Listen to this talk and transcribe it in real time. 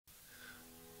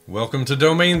Welcome to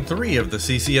Domain 3 of the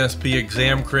CCSP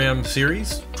Exam Cram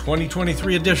series,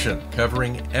 2023 edition,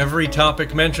 covering every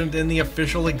topic mentioned in the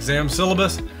official exam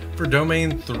syllabus for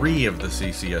Domain 3 of the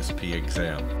CCSP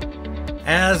exam.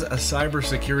 As a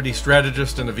cybersecurity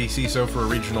strategist and a VCSO for a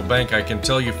regional bank, I can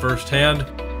tell you firsthand,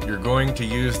 you're going to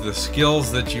use the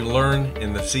skills that you learn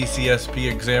in the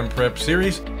CCSP Exam Prep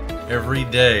series every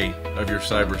day of your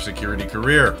cybersecurity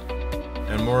career.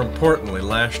 And more importantly,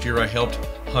 last year I helped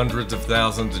hundreds of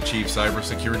thousands achieve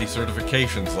cybersecurity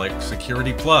certifications like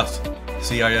Security Plus,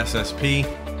 CISSP,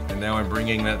 and now I'm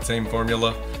bringing that same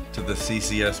formula to the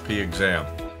CCSP exam.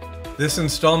 This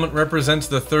installment represents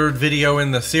the third video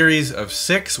in the series of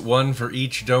 6, one for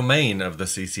each domain of the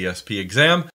CCSP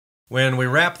exam. When we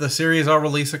wrap the series, I'll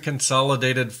release a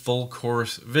consolidated full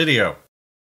course video.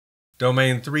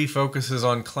 Domain 3 focuses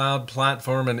on cloud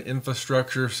platform and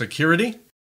infrastructure security.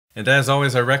 And as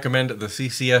always, I recommend the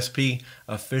CCSP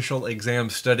Official Exam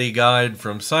Study Guide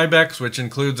from Cybex, which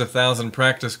includes 1,000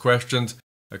 practice questions,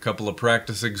 a couple of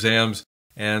practice exams,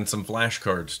 and some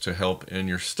flashcards to help in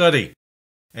your study.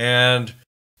 And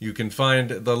you can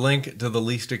find the link to the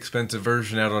least expensive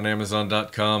version out on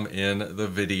Amazon.com in the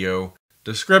video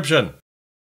description.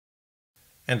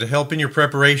 And to help in your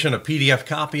preparation, a PDF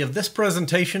copy of this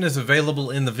presentation is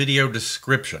available in the video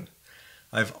description.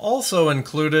 I've also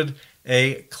included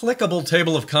a clickable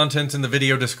table of contents in the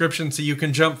video description so you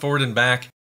can jump forward and back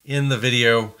in the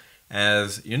video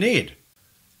as you need.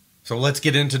 So let's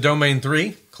get into Domain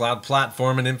 3, Cloud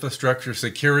Platform and Infrastructure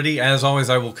Security. As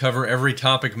always, I will cover every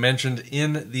topic mentioned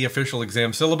in the official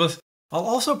exam syllabus. I'll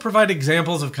also provide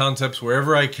examples of concepts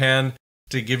wherever I can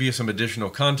to give you some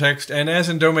additional context. And as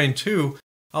in Domain 2,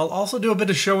 I'll also do a bit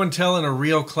of show and tell in a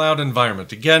real cloud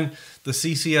environment. Again, the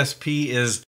CCSP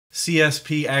is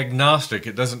CSP agnostic.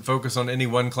 It doesn't focus on any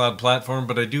one cloud platform,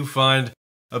 but I do find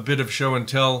a bit of show and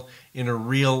tell in a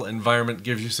real environment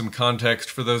gives you some context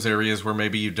for those areas where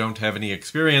maybe you don't have any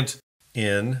experience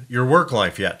in your work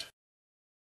life yet.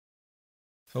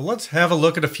 So let's have a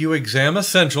look at a few exam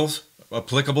essentials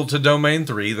applicable to Domain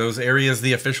 3, those areas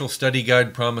the official study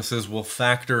guide promises will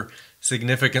factor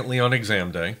significantly on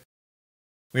exam day.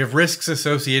 We have risks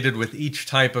associated with each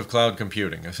type of cloud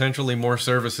computing. Essentially, more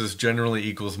services generally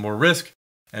equals more risk,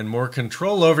 and more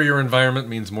control over your environment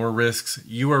means more risks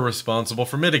you are responsible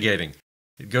for mitigating.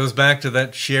 It goes back to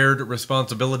that shared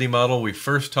responsibility model we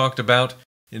first talked about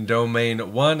in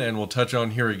Domain 1, and we'll touch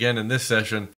on here again in this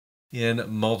session in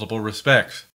multiple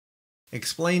respects.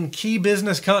 Explain key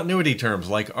business continuity terms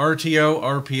like RTO,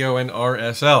 RPO, and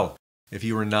RSL. If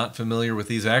you are not familiar with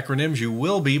these acronyms, you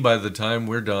will be by the time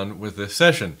we're done with this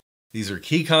session. These are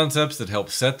key concepts that help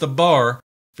set the bar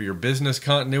for your business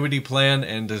continuity plan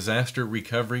and disaster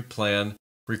recovery plan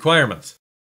requirements.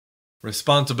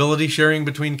 Responsibility sharing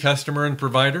between customer and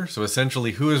provider, so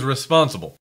essentially who is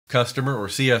responsible, customer or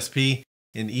CSP,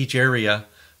 in each area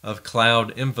of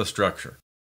cloud infrastructure.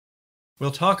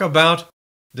 We'll talk about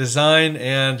design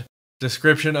and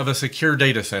description of a secure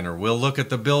data center. We'll look at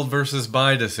the build versus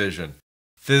buy decision,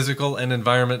 physical and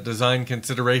environment design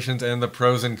considerations, and the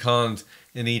pros and cons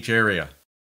in each area.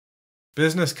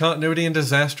 Business continuity and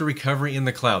disaster recovery in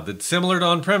the cloud. That's similar to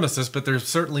on-premises, but there's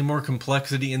certainly more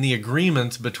complexity in the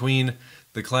agreements between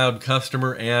the cloud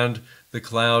customer and the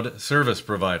cloud service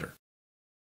provider.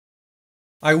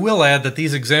 I will add that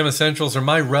these exam essentials are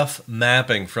my rough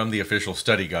mapping from the official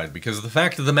study guide, because the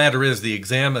fact of the matter is the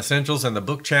exam essentials and the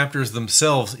book chapters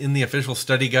themselves in the official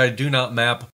study guide do not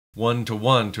map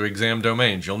one-to-one to exam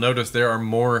domains. You'll notice there are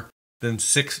more than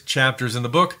 6 chapters in the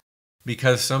book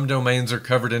because some domains are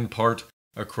covered in part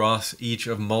across each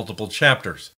of multiple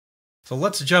chapters. So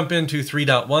let's jump into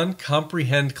 3.1,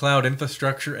 Comprehend Cloud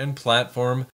Infrastructure and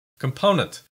Platform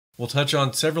Components. We'll touch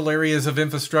on several areas of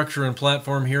infrastructure and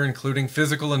platform here, including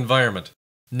physical environment,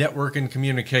 network and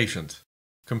communications,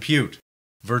 compute,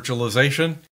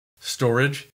 virtualization,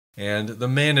 storage, and the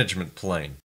management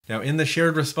plane. Now, in the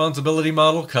shared responsibility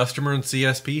model, customer and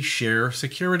CSP share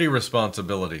security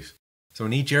responsibilities. So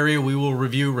in each area, we will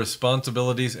review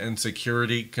responsibilities and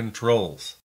security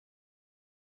controls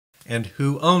and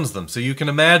who owns them. So you can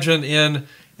imagine in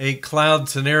a cloud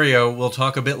scenario, we'll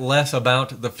talk a bit less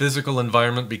about the physical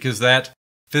environment because that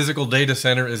physical data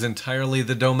center is entirely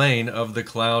the domain of the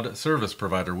cloud service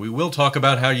provider. We will talk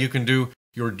about how you can do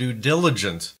your due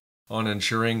diligence on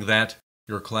ensuring that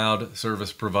your cloud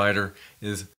service provider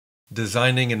is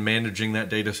designing and managing that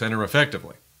data center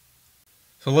effectively.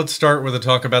 So let's start with a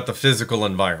talk about the physical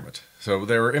environment. So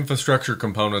there are infrastructure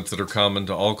components that are common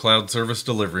to all cloud service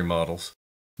delivery models.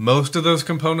 Most of those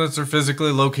components are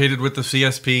physically located with the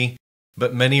CSP,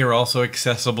 but many are also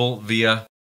accessible via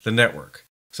the network.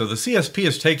 So the CSP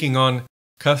is taking on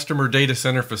customer data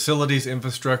center facilities,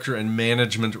 infrastructure, and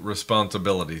management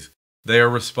responsibilities. They are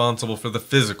responsible for the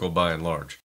physical by and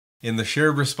large. In the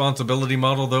shared responsibility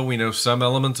model, though, we know some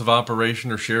elements of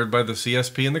operation are shared by the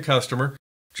CSP and the customer.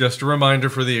 Just a reminder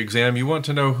for the exam, you want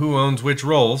to know who owns which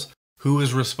roles, who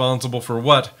is responsible for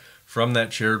what from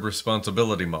that shared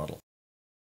responsibility model.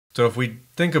 So if we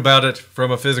think about it from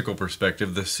a physical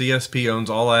perspective, the CSP owns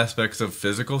all aspects of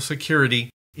physical security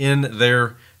in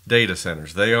their data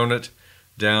centers. They own it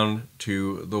down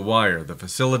to the wire, the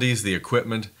facilities, the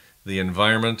equipment, the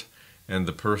environment, and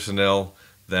the personnel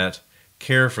that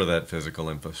care for that physical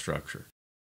infrastructure.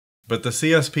 But the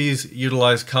CSPs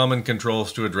utilize common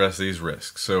controls to address these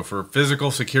risks. So for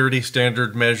physical security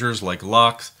standard measures like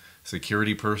locks,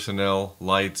 security personnel,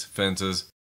 lights, fences,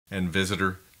 and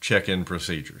visitor check-in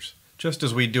procedures, just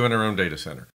as we do in our own data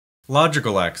center.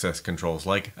 Logical access controls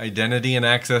like identity and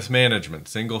access management,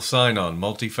 single sign-on,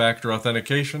 multi-factor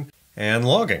authentication, and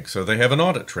logging, so they have an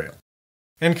audit trail.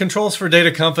 And controls for data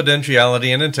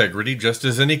confidentiality and integrity, just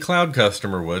as any cloud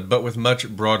customer would, but with much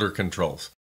broader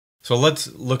controls. So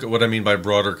let's look at what I mean by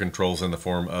broader controls in the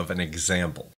form of an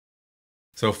example.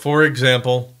 So for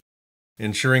example,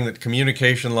 ensuring that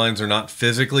communication lines are not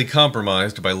physically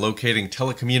compromised by locating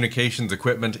telecommunications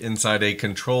equipment inside a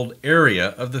controlled area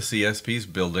of the CSP's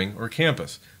building or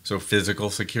campus. So physical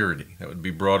security, that would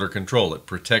be broader control. It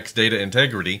protects data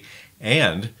integrity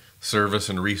and service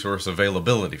and resource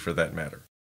availability for that matter.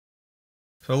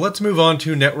 So let's move on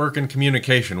to network and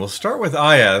communication. We'll start with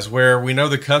IaaS, where we know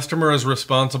the customer is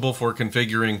responsible for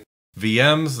configuring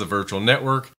VMs, the virtual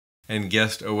network, and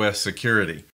guest OS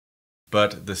security.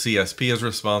 But the CSP is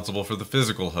responsible for the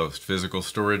physical host, physical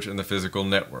storage, and the physical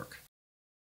network.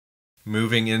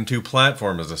 Moving into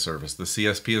platform as a service, the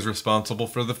CSP is responsible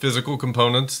for the physical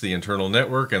components, the internal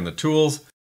network, and the tools.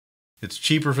 It's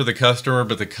cheaper for the customer,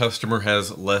 but the customer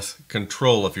has less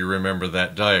control if you remember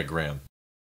that diagram.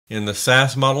 In the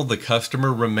SaaS model, the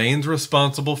customer remains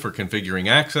responsible for configuring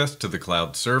access to the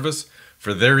cloud service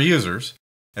for their users,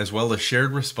 as well as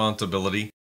shared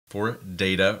responsibility for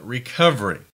data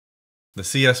recovery. The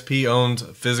CSP owns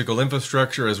physical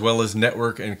infrastructure as well as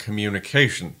network and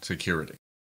communication security.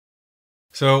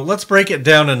 So let's break it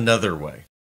down another way.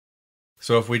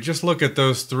 So if we just look at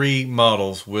those three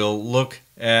models, we'll look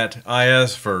at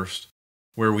IaaS first,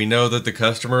 where we know that the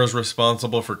customer is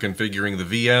responsible for configuring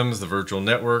the VMs, the virtual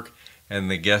network, and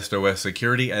the guest OS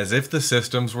security as if the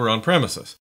systems were on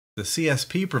premises. The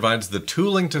CSP provides the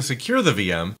tooling to secure the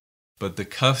VM, but the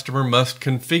customer must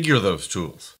configure those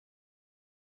tools.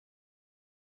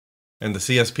 And the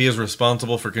CSP is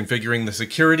responsible for configuring the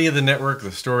security of the network,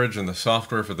 the storage, and the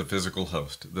software for the physical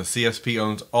host. The CSP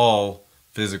owns all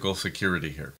physical security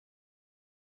here.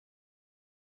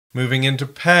 Moving into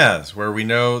PaaS, where we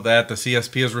know that the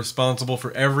CSP is responsible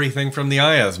for everything from the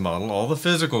IaaS model, all the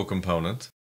physical components.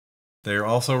 They are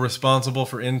also responsible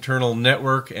for internal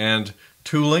network and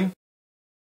tooling.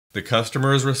 The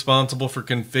customer is responsible for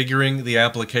configuring the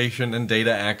application and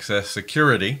data access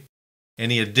security.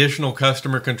 Any additional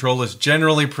customer control is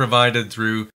generally provided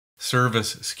through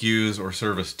service SKUs or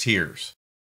service tiers.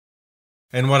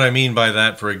 And what I mean by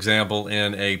that, for example,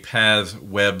 in a PaaS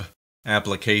web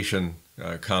application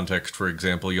context, for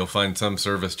example, you'll find some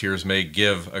service tiers may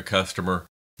give a customer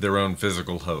their own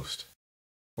physical host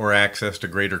or access to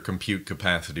greater compute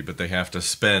capacity, but they have to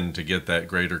spend to get that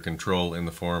greater control in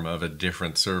the form of a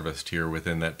different service tier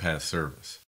within that PaaS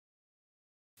service.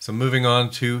 So moving on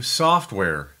to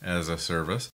software as a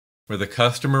service, where the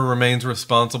customer remains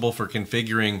responsible for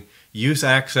configuring use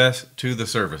access to the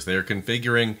service. They are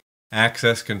configuring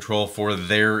access control for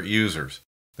their users.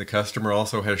 The customer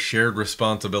also has shared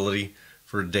responsibility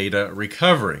for data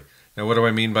recovery. Now, what do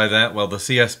I mean by that? Well, the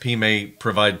CSP may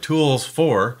provide tools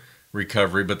for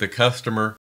recovery, but the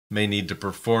customer may need to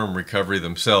perform recovery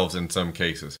themselves in some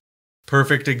cases.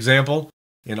 Perfect example,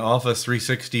 in Office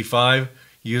 365,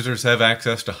 users have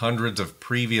access to hundreds of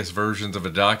previous versions of a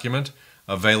document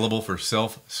available for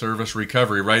self-service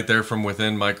recovery right there from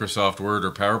within Microsoft Word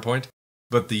or PowerPoint,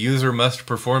 but the user must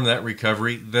perform that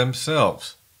recovery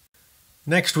themselves.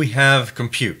 Next, we have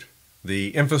compute,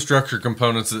 the infrastructure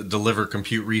components that deliver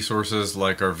compute resources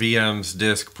like our VMs,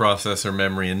 disk, processor,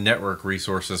 memory, and network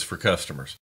resources for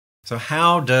customers. So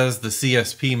how does the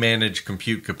CSP manage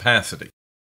compute capacity?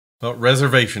 Well,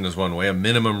 reservation is one way, a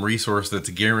minimum resource that's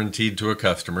guaranteed to a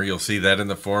customer. You'll see that in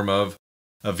the form of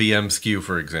a VM SKU,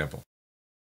 for example.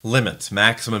 Limits,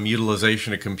 maximum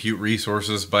utilization of compute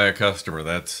resources by a customer.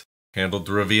 That's handled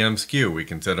through a VM SKU. We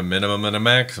can set a minimum and a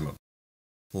maximum.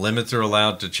 Limits are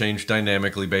allowed to change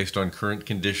dynamically based on current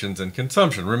conditions and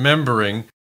consumption, remembering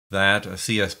that a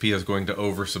CSP is going to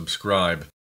oversubscribe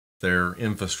their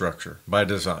infrastructure by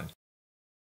design.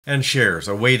 And shares,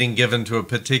 a weighting given to a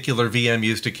particular VM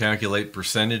used to calculate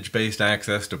percentage-based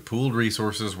access to pooled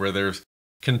resources where there's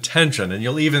contention. And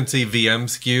you'll even see VM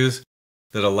SKUs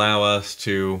that allow us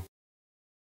to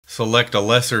select a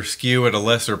lesser SKU at a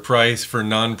lesser price for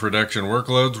non-production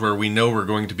workloads where we know we're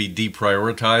going to be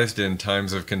deprioritized in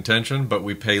times of contention, but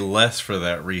we pay less for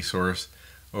that resource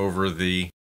over the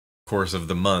course of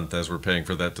the month as we're paying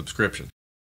for that subscription.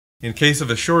 In case of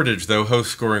a shortage, though,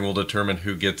 host scoring will determine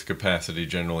who gets capacity,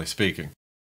 generally speaking.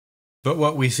 But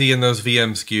what we see in those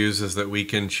VM SKUs is that we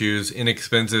can choose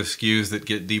inexpensive SKUs that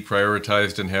get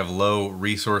deprioritized and have low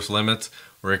resource limits,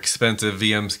 or expensive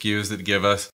VM SKUs that give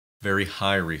us very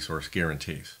high resource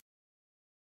guarantees.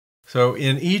 So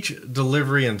in each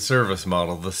delivery and service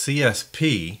model, the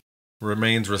CSP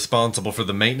remains responsible for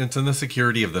the maintenance and the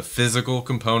security of the physical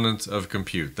components of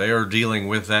compute. They are dealing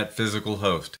with that physical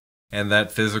host and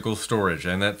that physical storage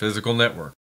and that physical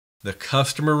network. The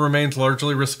customer remains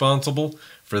largely responsible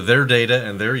for their data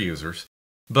and their users,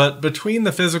 but between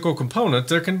the physical components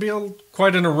there can be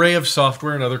quite an array of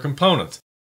software and other components.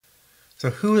 So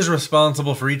who is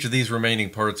responsible for each of these remaining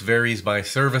parts varies by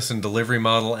service and delivery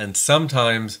model and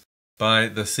sometimes by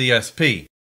the CSP.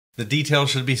 The details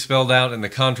should be spelled out in the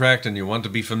contract and you want to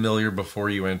be familiar before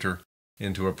you enter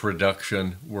into a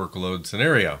production workload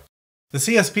scenario. The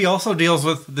CSP also deals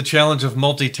with the challenge of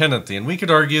multi-tenancy, and we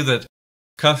could argue that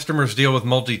customers deal with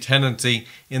multi-tenancy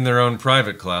in their own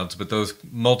private clouds, but those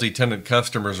multi-tenant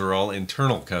customers are all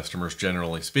internal customers,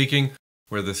 generally speaking,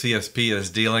 where the CSP is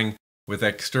dealing with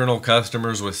external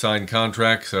customers with signed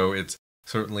contracts, so it's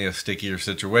certainly a stickier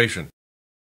situation.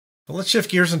 But let's shift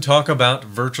gears and talk about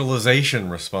virtualization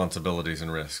responsibilities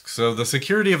and risks. So the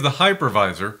security of the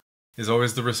hypervisor is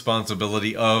always the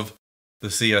responsibility of the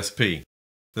CSP.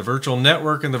 The virtual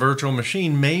network and the virtual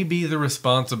machine may be the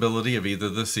responsibility of either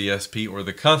the CSP or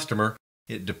the customer.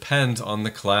 It depends on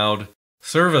the cloud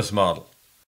service model.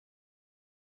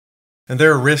 And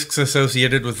there are risks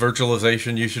associated with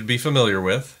virtualization you should be familiar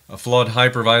with. A flawed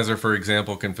hypervisor, for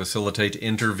example, can facilitate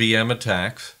inter-VM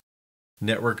attacks.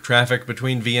 Network traffic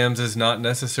between VMs is not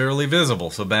necessarily visible,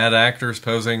 so bad actors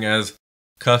posing as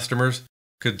customers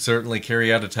could certainly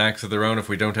carry out attacks of their own if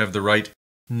we don't have the right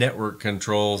network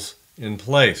controls in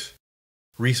place.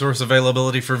 Resource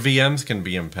availability for VMs can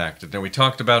be impacted. Now, we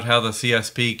talked about how the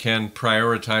CSP can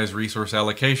prioritize resource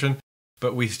allocation,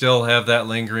 but we still have that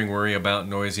lingering worry about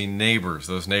noisy neighbors,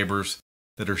 those neighbors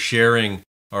that are sharing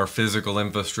our physical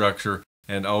infrastructure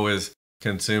and always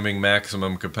consuming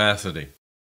maximum capacity.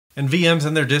 And VMs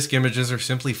and their disk images are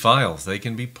simply files. They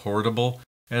can be portable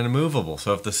and movable.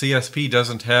 So if the CSP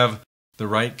doesn't have the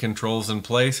right controls in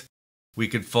place, we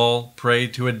could fall prey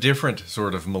to a different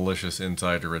sort of malicious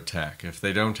insider attack if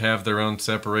they don't have their own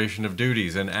separation of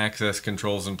duties and access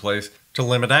controls in place to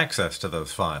limit access to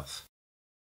those files.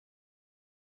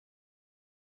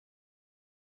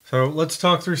 So let's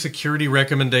talk through security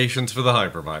recommendations for the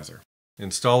hypervisor.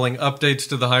 Installing updates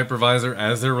to the hypervisor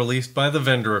as they're released by the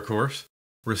vendor, of course.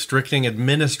 Restricting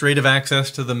administrative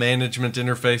access to the management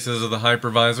interfaces of the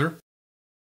hypervisor.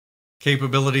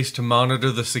 Capabilities to monitor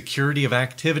the security of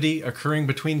activity occurring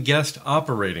between guest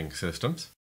operating systems.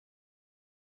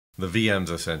 The VMs,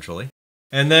 essentially.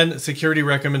 And then security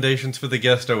recommendations for the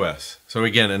guest OS. So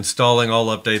again, installing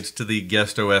all updates to the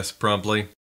guest OS promptly.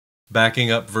 Backing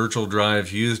up virtual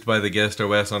drives used by the guest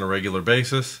OS on a regular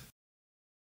basis.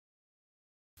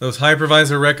 Those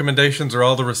hypervisor recommendations are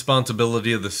all the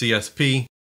responsibility of the CSP.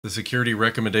 The security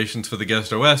recommendations for the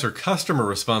guest OS are customer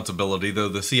responsibility, though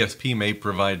the CSP may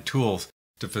provide tools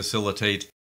to facilitate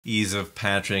ease of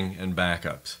patching and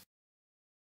backups.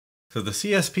 So the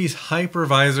CSP's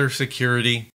hypervisor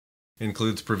security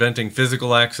includes preventing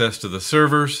physical access to the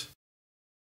servers,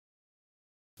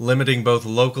 limiting both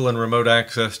local and remote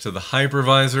access to the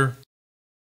hypervisor.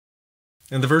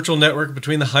 And the virtual network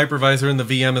between the hypervisor and the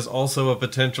VM is also a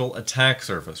potential attack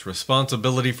surface.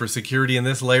 Responsibility for security in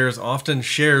this layer is often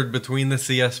shared between the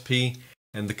CSP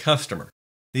and the customer.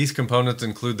 These components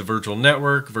include the virtual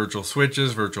network, virtual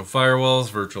switches, virtual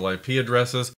firewalls, virtual IP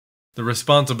addresses. The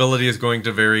responsibility is going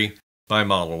to vary by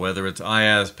model, whether it's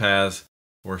IaaS, PaaS,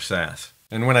 or SaaS.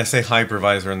 And when I say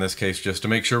hypervisor in this case, just to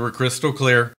make sure we're crystal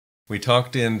clear, we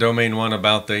talked in Domain 1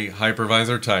 about the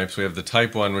hypervisor types. We have the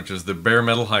Type 1, which is the bare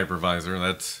metal hypervisor.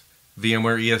 That's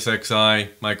VMware ESXi,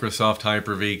 Microsoft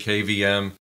Hyper-V,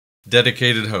 KVM,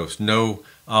 dedicated host, no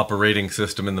operating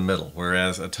system in the middle.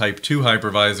 Whereas a Type 2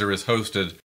 hypervisor is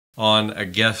hosted on a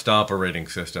guest operating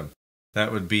system.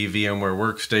 That would be VMware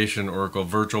Workstation, Oracle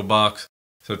VirtualBox.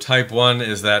 So Type 1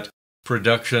 is that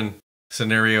production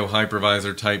scenario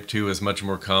hypervisor. Type 2 is much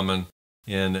more common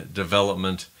in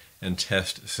development and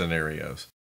test scenarios.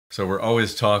 So we're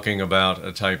always talking about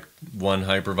a type 1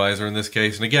 hypervisor in this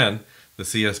case. And again, the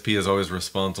CSP is always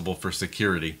responsible for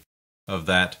security of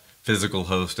that physical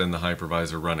host and the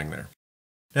hypervisor running there.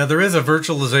 Now, there is a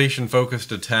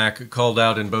virtualization-focused attack called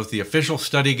out in both the official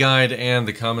study guide and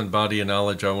the common body of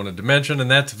knowledge I wanted to mention,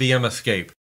 and that's VM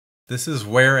escape. This is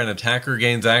where an attacker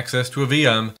gains access to a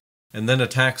VM and then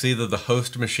attacks either the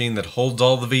host machine that holds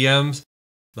all the VMs,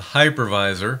 the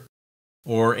hypervisor,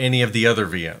 or any of the other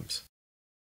VMs.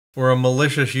 Or a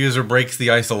malicious user breaks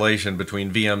the isolation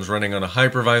between VMs running on a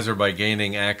hypervisor by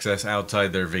gaining access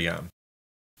outside their VM.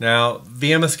 Now,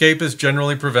 VM escape is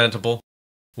generally preventable.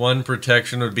 One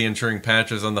protection would be ensuring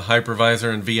patches on the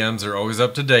hypervisor and VMs are always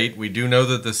up to date. We do know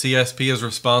that the CSP is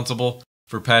responsible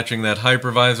for patching that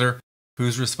hypervisor.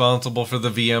 Who's responsible for the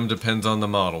VM depends on the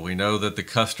model. We know that the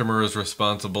customer is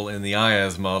responsible in the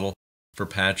IaaS model for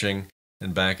patching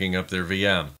and backing up their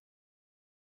VM.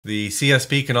 The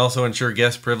CSP can also ensure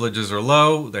guest privileges are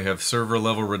low. They have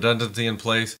server-level redundancy in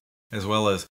place, as well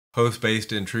as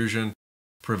host-based intrusion,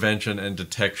 prevention, and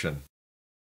detection.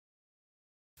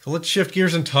 So let's shift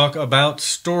gears and talk about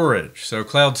storage. So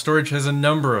cloud storage has a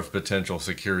number of potential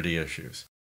security issues.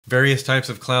 Various types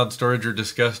of cloud storage are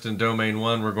discussed in Domain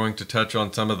 1. We're going to touch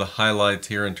on some of the highlights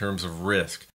here in terms of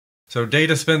risk. So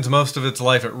data spends most of its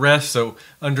life at rest, so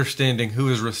understanding who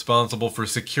is responsible for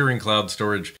securing cloud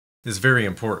storage is very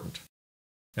important.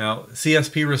 Now,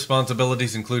 CSP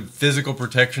responsibilities include physical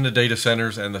protection of data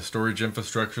centers and the storage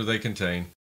infrastructure they contain,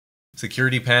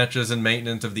 security patches and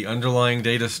maintenance of the underlying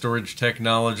data storage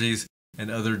technologies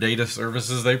and other data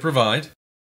services they provide.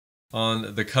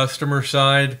 On the customer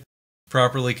side,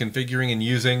 properly configuring and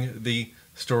using the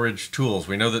storage tools.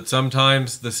 We know that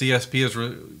sometimes the CSP is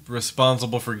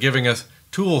responsible for giving us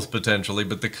tools potentially,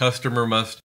 but the customer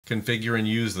must configure and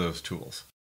use those tools.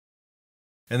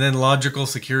 And then logical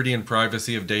security and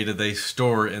privacy of data they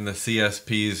store in the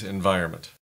CSP's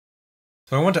environment.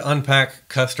 So I want to unpack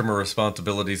customer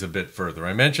responsibilities a bit further.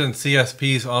 I mentioned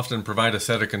CSPs often provide a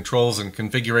set of controls and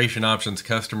configuration options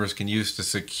customers can use to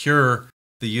secure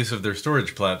the use of their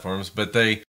storage platforms, but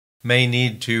they may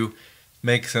need to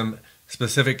make some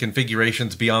specific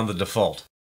configurations beyond the default.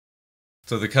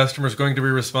 So the customer is going to be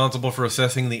responsible for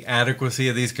assessing the adequacy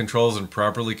of these controls and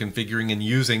properly configuring and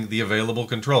using the available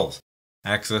controls.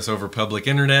 Access over public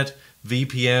internet,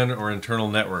 VPN, or internal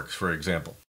networks, for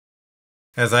example.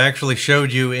 As I actually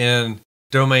showed you in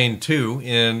Domain 2,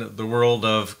 in the world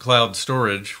of cloud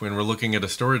storage, when we're looking at a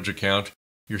storage account,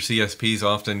 your CSPs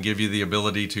often give you the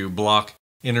ability to block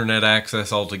internet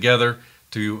access altogether,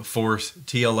 to force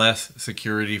TLS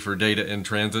security for data in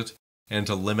transit, and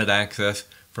to limit access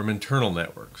from internal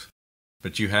networks.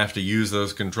 But you have to use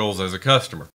those controls as a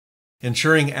customer.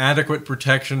 Ensuring adequate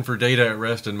protection for data at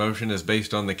rest and motion is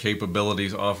based on the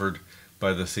capabilities offered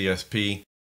by the CSP.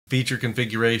 Feature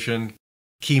configuration,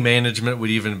 key management would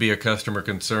even be a customer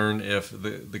concern if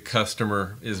the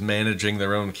customer is managing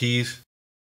their own keys.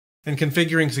 And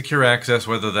configuring secure access,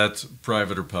 whether that's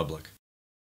private or public.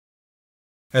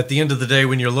 At the end of the day,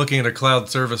 when you're looking at a cloud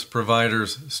service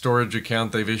provider's storage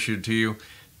account they've issued to you,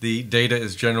 the data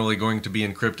is generally going to be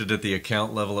encrypted at the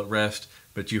account level at rest,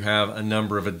 but you have a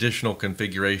number of additional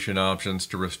configuration options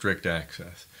to restrict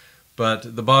access.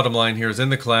 But the bottom line here is in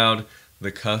the cloud,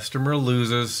 the customer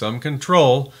loses some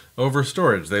control over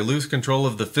storage. They lose control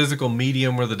of the physical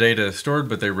medium where the data is stored,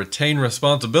 but they retain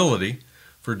responsibility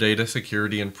for data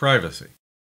security and privacy.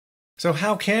 So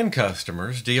how can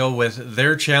customers deal with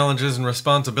their challenges and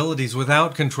responsibilities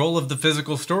without control of the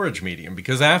physical storage medium?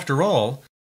 Because after all,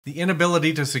 the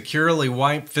inability to securely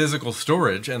wipe physical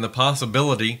storage and the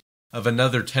possibility of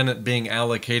another tenant being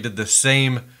allocated the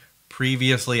same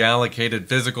previously allocated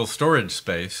physical storage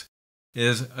space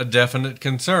is a definite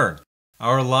concern.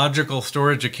 Our logical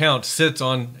storage account sits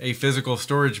on a physical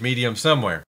storage medium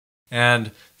somewhere,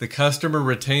 and the customer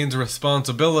retains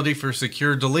responsibility for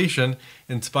secure deletion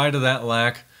in spite of that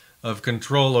lack of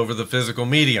control over the physical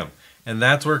medium. And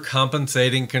that's where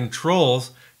compensating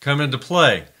controls come into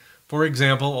play. For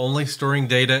example, only storing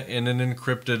data in an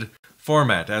encrypted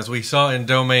format. As we saw in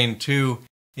Domain 2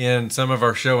 in some of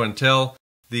our show and tell,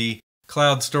 the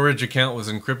cloud storage account was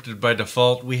encrypted by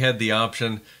default. We had the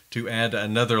option to add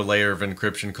another layer of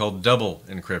encryption called double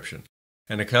encryption.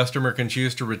 And a customer can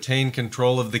choose to retain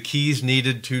control of the keys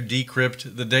needed to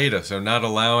decrypt the data, so not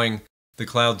allowing the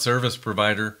cloud service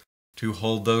provider to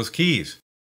hold those keys.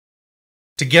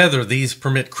 Together, these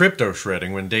permit crypto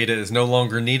shredding when data is no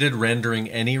longer needed, rendering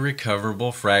any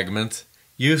recoverable fragments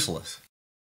useless.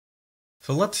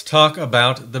 So let's talk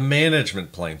about the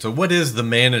management plane. So what is the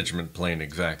management plane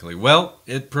exactly? Well,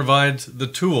 it provides the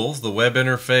tools, the web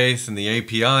interface, and the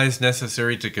APIs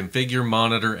necessary to configure,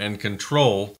 monitor, and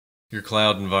control your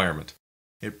cloud environment.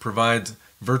 It provides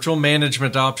virtual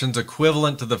management options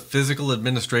equivalent to the physical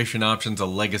administration options a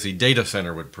legacy data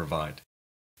center would provide.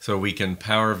 So we can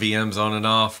power VMs on and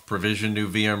off, provision new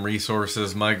VM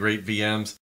resources, migrate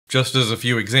VMs, just as a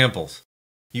few examples.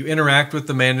 You interact with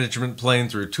the management plane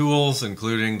through tools,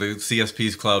 including the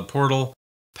CSP's Cloud Portal,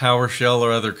 PowerShell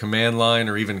or other command line,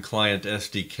 or even client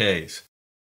SDKs.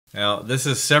 Now, this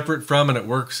is separate from and it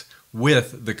works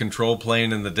with the control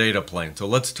plane and the data plane. So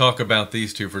let's talk about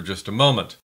these two for just a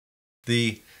moment.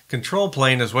 The control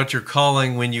plane is what you're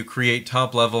calling when you create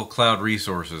top-level cloud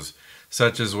resources,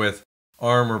 such as with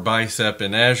ARM or Bicep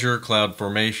in Azure,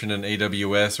 CloudFormation in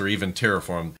AWS, or even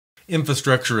Terraform.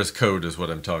 Infrastructure as code is what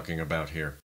I'm talking about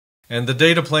here. And the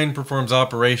data plane performs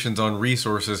operations on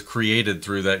resources created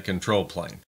through that control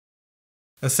plane.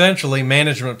 Essentially,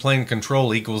 management plane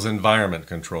control equals environment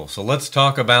control. So let's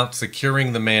talk about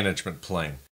securing the management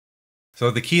plane.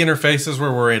 So the key interfaces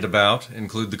we're worried about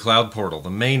include the Cloud Portal, the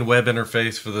main web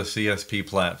interface for the CSP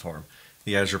platform,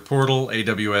 the Azure Portal,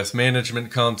 AWS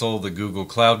Management Console, the Google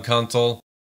Cloud Console.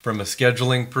 From a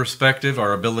scheduling perspective,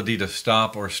 our ability to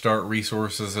stop or start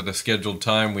resources at a scheduled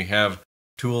time, we have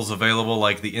tools available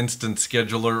like the Instance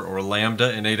Scheduler or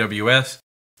Lambda in AWS,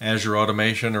 Azure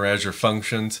Automation or Azure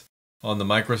Functions on the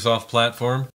Microsoft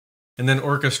platform, and then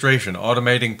orchestration,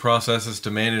 automating processes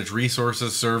to manage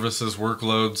resources, services,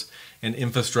 workloads, and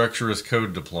infrastructure as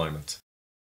code deployments.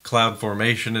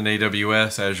 CloudFormation in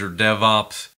AWS, Azure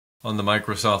DevOps on the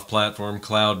Microsoft platform,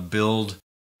 Cloud Build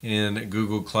in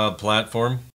Google Cloud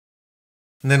Platform.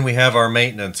 And then we have our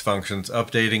maintenance functions,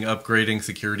 updating, upgrading,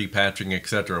 security patching,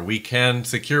 etc. We can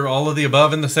secure all of the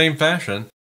above in the same fashion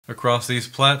across these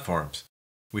platforms.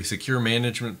 We secure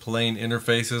management plane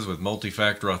interfaces with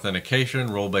multi-factor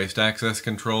authentication, role-based access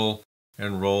control,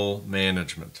 and role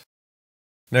management.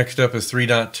 Next up is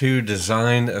 3.2,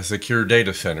 design a secure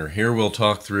data center. Here we'll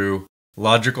talk through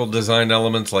logical design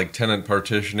elements like tenant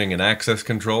partitioning and access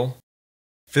control,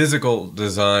 physical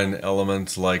design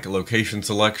elements like location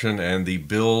selection and the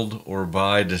build or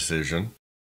buy decision,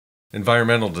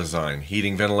 environmental design,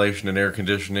 heating, ventilation, and air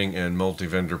conditioning, and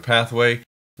multi-vendor pathway,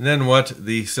 and then what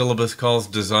the syllabus calls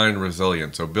design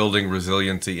resilience, so building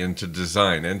resiliency into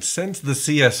design. And since the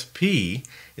CSP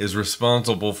is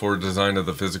responsible for design of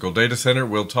the physical data center,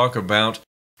 we'll talk about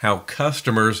how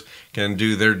customers can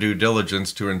do their due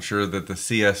diligence to ensure that the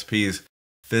CSP's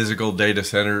physical data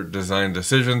center design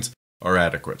decisions are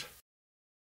adequate.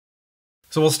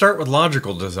 So we'll start with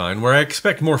logical design, where I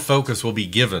expect more focus will be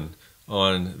given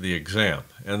on the exam.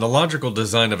 And the logical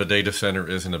design of a data center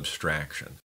is an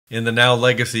abstraction. In the now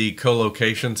legacy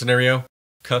co-location scenario,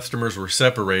 customers were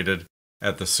separated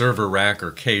at the server rack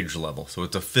or cage level, so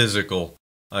it's a physical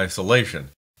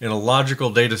isolation. In a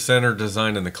logical data center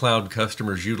design in the cloud,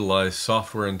 customers utilize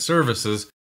software and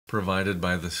services provided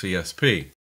by the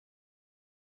CSP.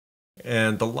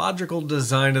 And the logical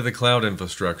design of the cloud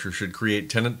infrastructure should create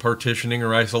tenant partitioning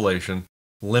or isolation,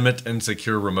 limit and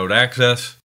secure remote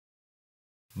access,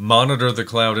 monitor the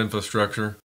cloud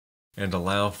infrastructure, and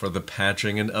allow for the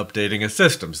patching and updating of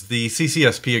systems. The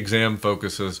CCSP exam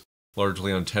focuses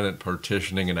largely on tenant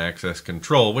partitioning and access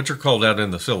control, which are called out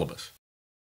in the syllabus.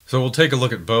 So we'll take a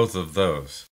look at both of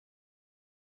those.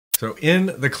 So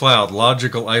in the cloud,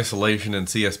 logical isolation and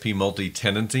CSP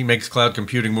multi-tenancy makes cloud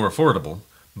computing more affordable,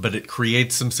 but it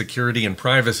creates some security and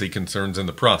privacy concerns in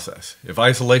the process. If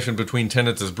isolation between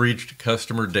tenants is breached,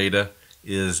 customer data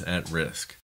is at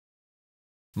risk.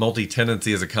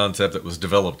 Multi-tenancy is a concept that was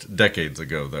developed decades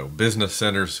ago, though. Business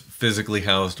centers physically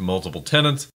housed multiple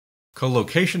tenants.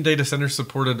 Co-location data centers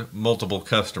supported multiple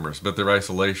customers, but their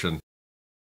isolation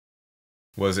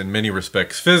was in many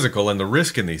respects physical, and the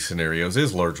risk in these scenarios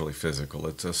is largely physical.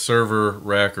 It's a server,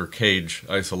 rack, or cage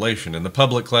isolation. In the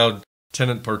public cloud,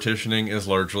 tenant partitioning is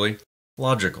largely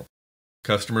logical.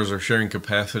 Customers are sharing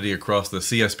capacity across the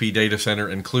CSP data center,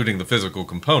 including the physical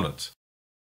components.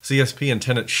 CSP and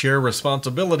tenants share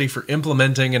responsibility for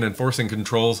implementing and enforcing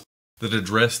controls that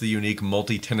address the unique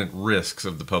multi-tenant risks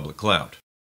of the public cloud.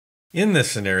 In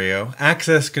this scenario,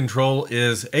 access control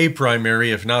is a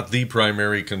primary, if not the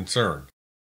primary, concern.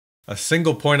 A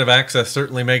single point of access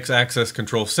certainly makes access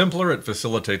control simpler. It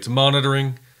facilitates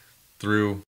monitoring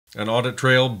through an audit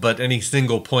trail, but any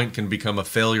single point can become a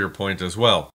failure point as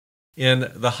well.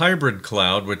 In the hybrid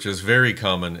cloud, which is very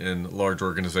common in large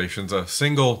organizations, a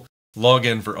single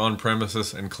login for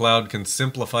on-premises and cloud can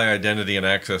simplify identity and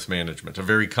access management, a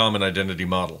very common identity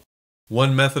model.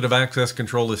 One method of access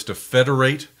control is to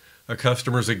federate a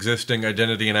customer's existing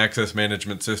identity and access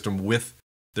management system with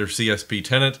their CSP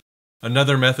tenant.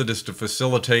 Another method is to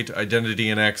facilitate identity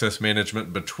and access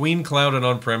management between cloud and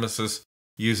on-premises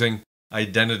using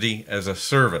identity as a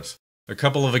service. A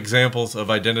couple of examples of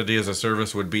identity as a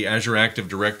service would be Azure Active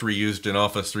Directory used in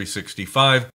Office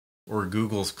 365 or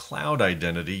Google's Cloud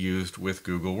Identity used with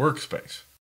Google Workspace.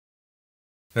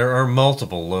 There are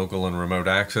multiple local and remote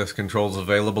access controls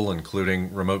available,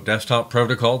 including Remote Desktop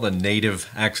Protocol, the native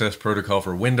access protocol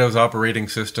for Windows operating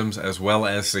systems, as well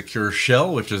as Secure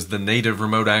Shell, which is the native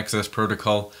remote access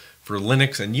protocol for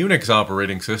Linux and Unix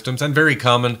operating systems, and very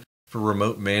common for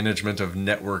remote management of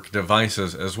network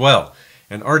devices as well.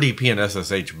 And RDP and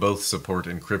SSH both support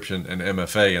encryption and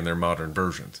MFA in their modern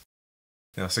versions.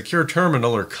 Now, Secure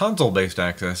Terminal or console-based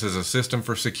access is a system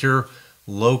for secure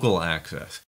local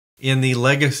access. In the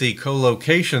legacy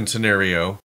co-location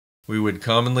scenario, we would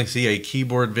commonly see a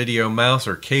keyboard video mouse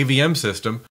or KVM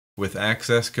system with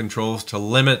access controls to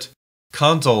limit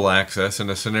console access in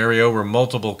a scenario where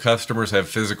multiple customers have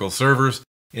physical servers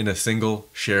in a single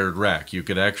shared rack. You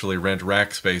could actually rent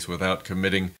rack space without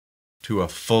committing to a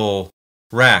full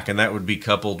rack, and that would be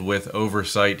coupled with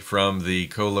oversight from the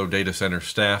colo data center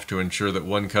staff to ensure that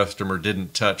one customer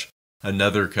didn't touch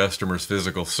another customer's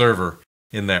physical server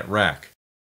in that rack.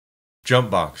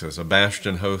 Jump boxes, a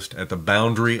bastion host at the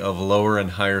boundary of lower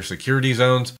and higher security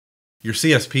zones. Your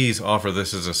CSPs offer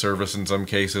this as a service in some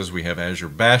cases. We have Azure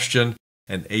Bastion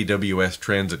and AWS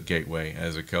Transit Gateway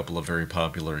as a couple of very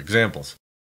popular examples.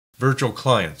 Virtual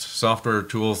clients, software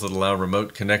tools that allow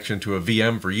remote connection to a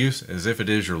VM for use as if it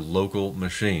is your local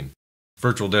machine.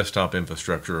 Virtual desktop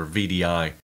infrastructure, or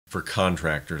VDI, for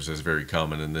contractors is very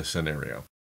common in this scenario.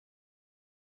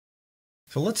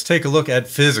 So let's take a look at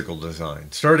physical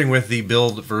design, starting with the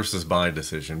build versus buy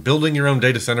decision. Building your own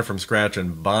data center from scratch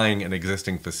and buying an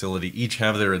existing facility each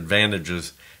have their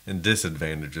advantages and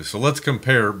disadvantages. So let's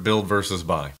compare build versus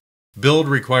buy. Build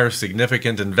requires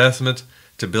significant investment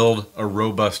to build a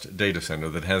robust data center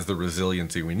that has the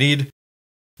resiliency we need.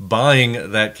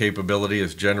 Buying that capability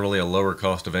is generally a lower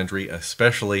cost of entry,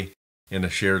 especially in a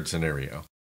shared scenario.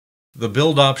 The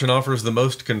build option offers the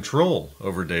most control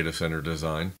over data center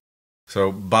design. So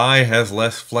buy has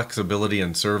less flexibility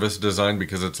in service design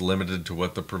because it's limited to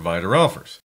what the provider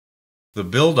offers. The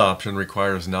build option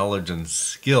requires knowledge and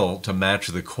skill to match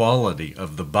the quality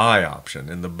of the buy option.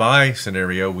 In the buy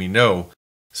scenario, we know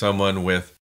someone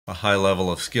with a high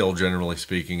level of skill, generally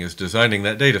speaking, is designing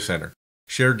that data center.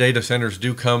 Shared data centers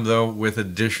do come, though, with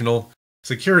additional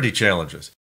security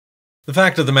challenges. The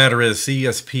fact of the matter is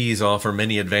CSPs offer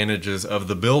many advantages of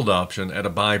the build option at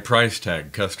a buy price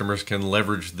tag. Customers can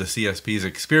leverage the CSP's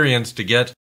experience to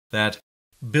get that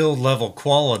build level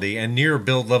quality and near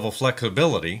build level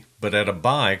flexibility, but at a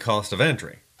buy cost of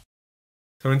entry.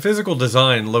 So in physical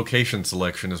design, location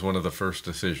selection is one of the first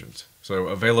decisions. So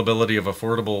availability of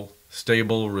affordable,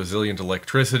 stable, resilient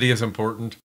electricity is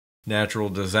important. Natural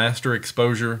disaster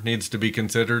exposure needs to be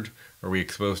considered. Are we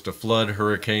exposed to flood,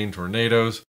 hurricane,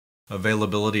 tornadoes?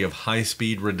 Availability of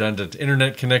high-speed redundant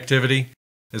internet connectivity,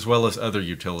 as well as other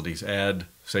utilities. Add,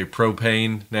 say,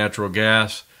 propane, natural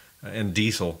gas, and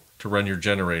diesel to run your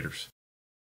generators.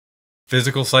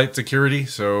 Physical site security,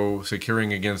 so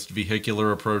securing against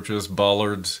vehicular approaches,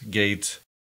 bollards, gates,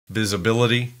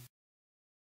 visibility.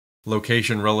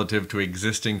 Location relative to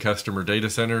existing customer data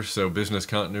centers, so business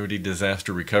continuity,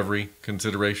 disaster recovery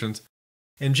considerations.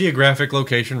 And geographic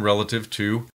location relative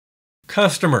to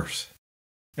customers.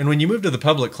 And when you move to the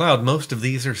public cloud, most of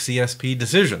these are CSP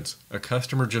decisions. A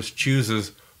customer just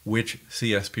chooses which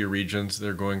CSP regions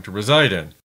they're going to reside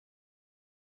in.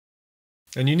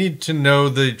 And you need to know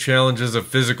the challenges of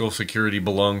physical security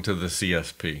belong to the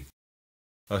CSP.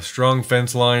 A strong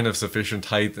fence line of sufficient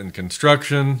height and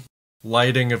construction,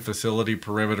 lighting of facility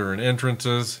perimeter and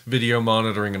entrances, video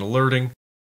monitoring and alerting,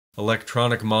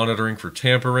 electronic monitoring for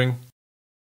tampering,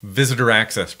 visitor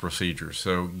access procedures,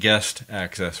 so guest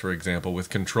access, for example, with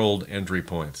controlled entry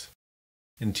points.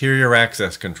 Interior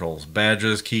access controls,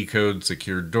 badges, key codes,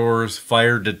 secured doors,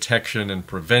 fire detection and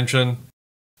prevention,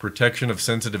 protection of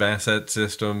sensitive asset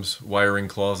systems, wiring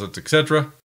closets,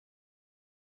 etc.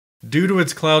 Due to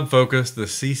its cloud focus, the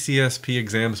CCSP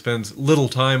exam spends little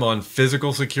time on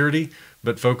physical security,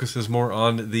 but focuses more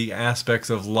on the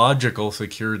aspects of logical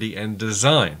security and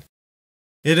design.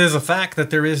 It is a fact that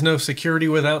there is no security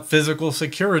without physical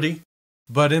security,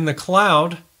 but in the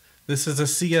cloud, this is a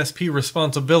CSP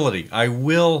responsibility. I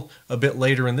will, a bit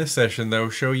later in this session though,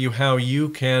 show you how you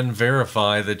can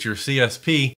verify that your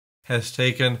CSP has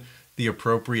taken the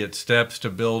appropriate steps to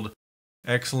build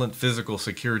excellent physical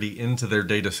security into their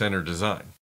data center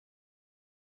design.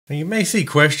 Now, you may see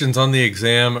questions on the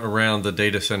exam around the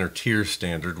data center tier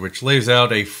standard, which lays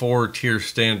out a 4-tier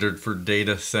standard for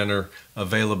data center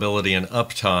availability and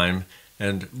uptime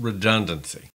and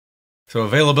redundancy. So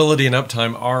availability and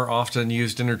uptime are often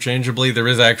used interchangeably. There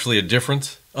is actually a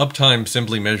difference. Uptime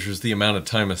simply measures the amount of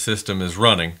time a system is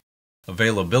running.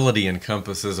 Availability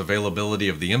encompasses availability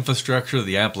of the infrastructure,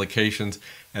 the applications,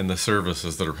 and the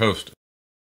services that are hosted.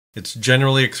 It's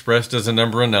generally expressed as a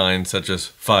number of 9, such as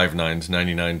 5 nines,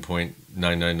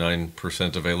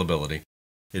 99.999% availability.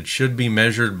 It should be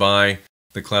measured by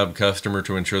the cloud customer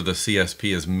to ensure the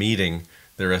CSP is meeting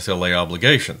their SLA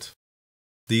obligations.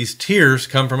 These tiers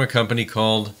come from a company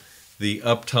called the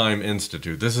Uptime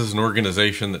Institute. This is an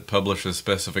organization that publishes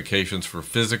specifications for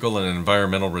physical and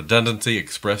environmental redundancy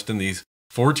expressed in these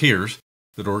 4 tiers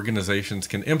that organizations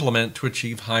can implement to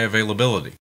achieve high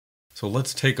availability. So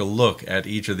let's take a look at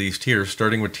each of these tiers,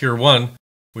 starting with Tier 1,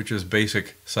 which is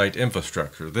basic site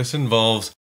infrastructure. This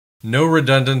involves no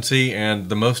redundancy and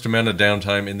the most amount of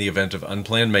downtime in the event of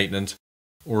unplanned maintenance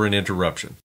or an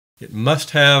interruption. It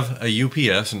must have a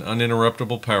UPS, an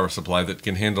uninterruptible power supply, that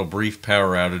can handle brief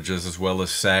power outages as well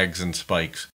as sags and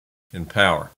spikes in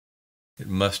power. It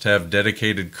must have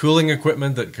dedicated cooling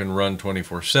equipment that can run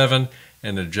 24/7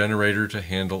 and a generator to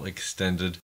handle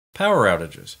extended power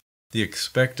outages. The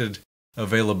expected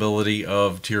availability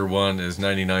of Tier 1 is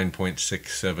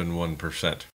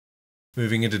 99.671%.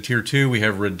 Moving into Tier 2, we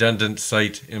have redundant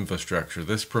site infrastructure.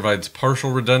 This provides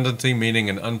partial redundancy, meaning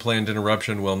an unplanned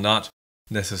interruption will not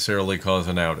necessarily cause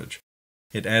an outage.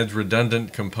 It adds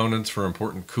redundant components for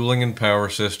important cooling and power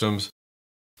systems.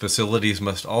 Facilities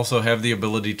must also have the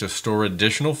ability to store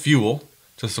additional fuel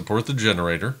to support the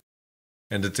generator,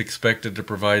 and it's expected to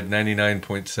provide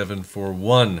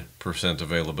 99.741%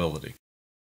 availability.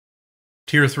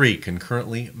 Tier 3,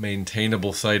 concurrently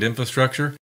maintainable site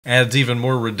infrastructure, adds even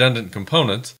more redundant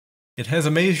components. It has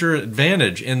a major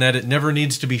advantage in that it never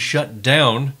needs to be shut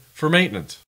down for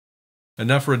maintenance.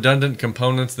 Enough redundant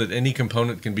components that any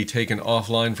component can be taken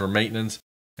offline for maintenance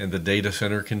and the data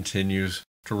center continues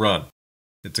to run.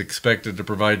 It's expected to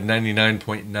provide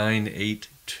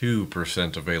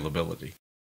 99.982% availability.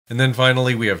 And then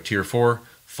finally, we have Tier 4,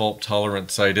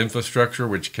 fault-tolerant site infrastructure,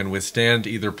 which can withstand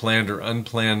either planned or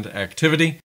unplanned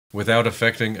activity without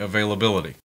affecting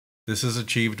availability. This is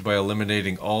achieved by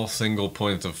eliminating all single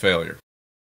points of failure.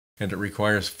 And it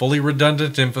requires fully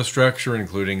redundant infrastructure,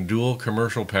 including dual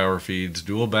commercial power feeds,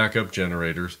 dual backup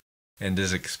generators, and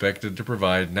is expected to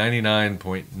provide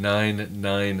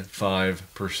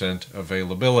 99.995%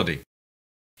 availability.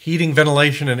 Heating,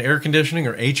 ventilation, and air conditioning,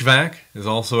 or HVAC, is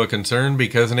also a concern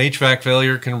because an HVAC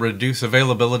failure can reduce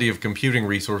availability of computing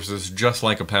resources just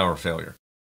like a power failure.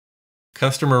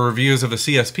 Customer reviews of a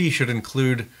CSP should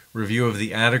include review of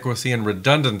the adequacy and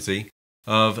redundancy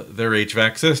of their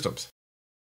HVAC systems.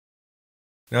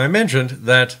 Now, I mentioned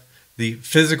that the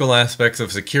physical aspects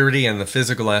of security and the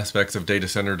physical aspects of data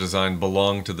center design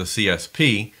belong to the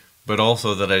CSP, but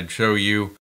also that I'd show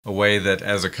you a way that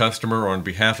as a customer or on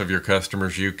behalf of your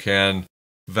customers you can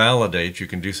validate, you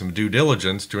can do some due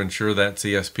diligence to ensure that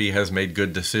CSP has made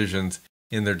good decisions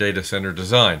in their data center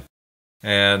design.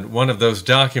 And one of those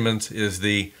documents is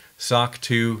the SOC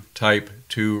 2 Type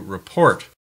 2 report.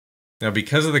 Now,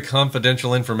 because of the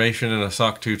confidential information in a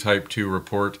SOC 2 Type 2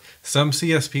 report, some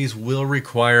CSPs will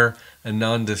require a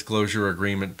non-disclosure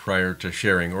agreement prior to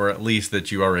sharing, or at least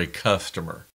that you are a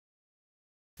customer.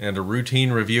 And a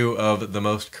routine review of the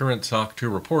most current SOC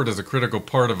 2 report is a critical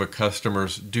part of a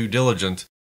customer's due diligence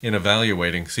in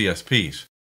evaluating CSPs.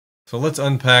 So let's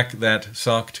unpack that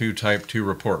SOC 2 Type 2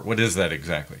 report. What is that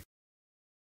exactly?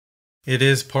 It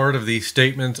is part of the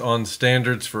Statements on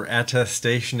Standards for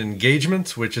Attestation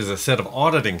Engagements, which is a set of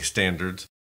auditing standards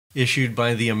issued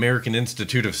by the American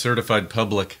Institute of Certified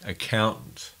Public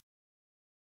Accountants.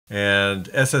 And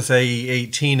SSAE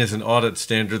 18 is an audit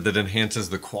standard that enhances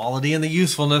the quality and the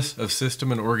usefulness of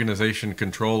System and Organization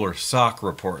Control, or SOC,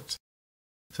 reports.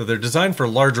 So they're designed for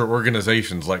larger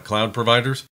organizations like cloud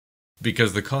providers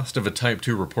because the cost of a Type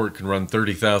 2 report can run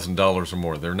 $30,000 or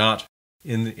more. They're not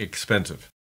inexpensive.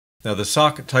 Now, the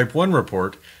SOC Type 1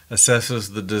 report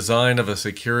assesses the design of a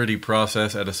security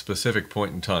process at a specific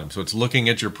point in time. So it's looking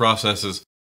at your processes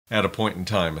at a point in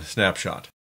time, a snapshot.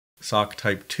 SOC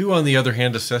Type 2, on the other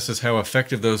hand, assesses how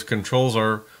effective those controls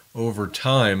are over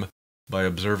time by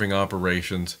observing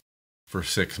operations for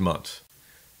 6 months.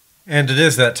 And it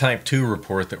is that Type 2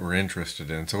 report that we're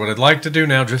interested in. So what I'd like to do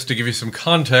now, just to give you some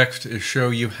context, is show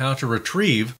you how to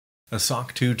retrieve a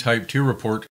SOC 2 Type 2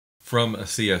 report from a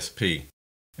CSP.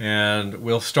 And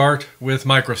we'll start with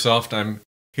Microsoft. I'm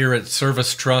here at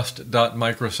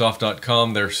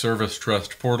servicetrust.microsoft.com, their Service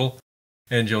Trust portal.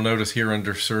 And you'll notice here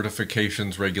under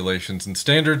Certifications, Regulations, and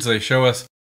Standards, they show us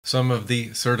some of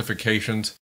the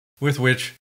certifications with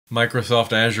which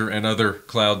Microsoft Azure and other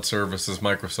cloud services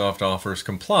Microsoft offers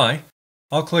comply.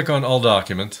 I'll click on All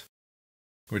Documents,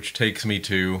 which takes me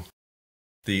to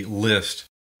the list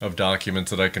of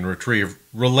documents that I can retrieve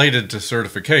related to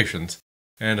certifications.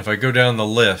 And if I go down the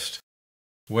list,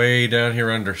 way down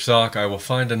here under SOC, I will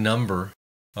find a number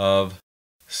of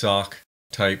SOC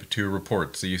Type 2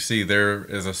 reports. So you see there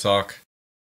is a SOC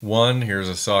 1, here's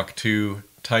a SOC 2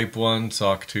 Type 1,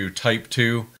 SOC 2 Type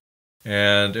 2,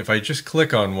 and if I just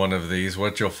click on one of these,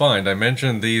 what you'll find, I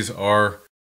mentioned these are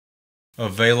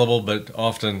available but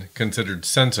often considered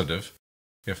sensitive.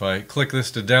 If I click this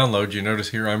to download, you notice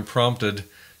here I'm prompted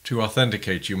to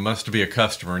authenticate. You must be a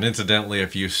customer, and incidentally,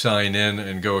 if you sign in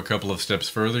and go a couple of steps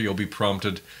further, you'll be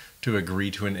prompted to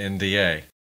agree to an NDA.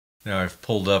 Now I've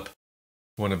pulled up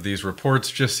one of these reports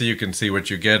just so you can see what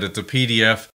you get. It's a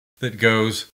PDF that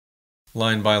goes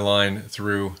line by line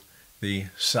through the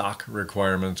SOC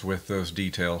requirements with those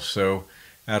details. So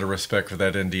out of respect for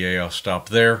that NDA, I'll stop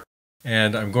there.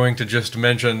 And I'm going to just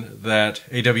mention that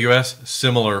AWS,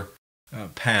 similar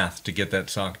path to get that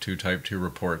SOC 2 Type 2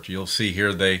 report. You'll see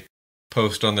here they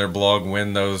post on their blog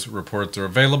when those reports are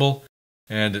available,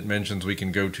 and it mentions we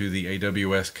can go to the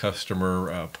AWS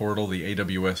customer portal, the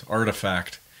AWS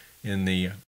artifact in the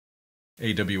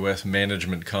AWS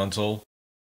Management Console,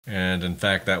 and in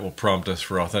fact that will prompt us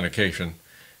for authentication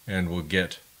and we'll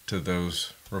get to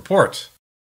those reports.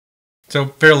 So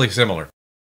fairly similar.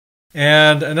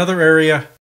 And another area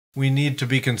we need to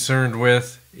be concerned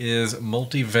with is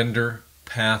multi-vendor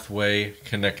pathway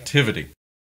connectivity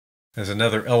as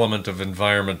another element of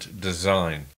environment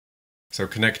design. So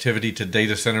connectivity to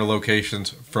data center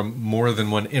locations from more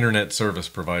than one internet service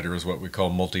provider is what we call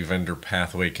multi-vendor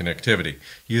pathway connectivity.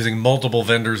 Using multiple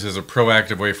vendors is a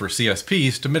proactive way for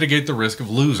CSPs to mitigate the risk of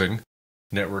losing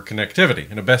network connectivity.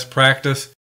 And a best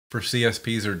practice for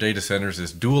CSPs or data centers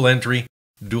is dual entry,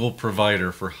 dual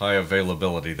provider for high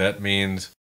availability. That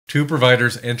means two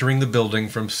providers entering the building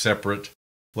from separate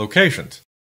locations.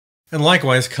 And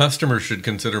likewise, customers should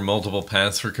consider multiple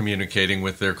paths for communicating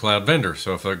with their cloud vendor.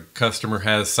 So if a customer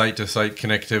has site-to-site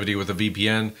connectivity with a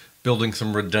VPN, building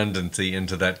some redundancy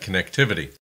into that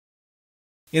connectivity.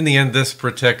 In the end, this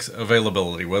protects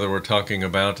availability, whether we're talking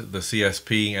about the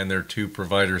CSP and their two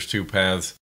providers, two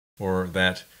paths, or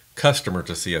that customer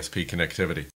to CSP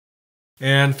connectivity.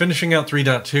 And finishing out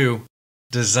 3.2,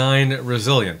 design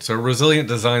resilience. So resilient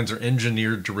designs are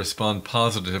engineered to respond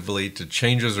positively to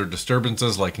changes or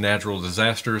disturbances like natural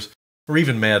disasters, or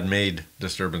even man-made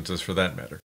disturbances for that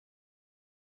matter.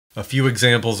 A few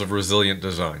examples of resilient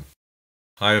design.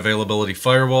 High availability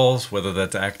firewalls, whether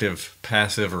that's active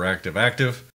passive or active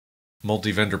active.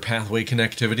 Multi-vendor pathway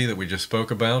connectivity that we just spoke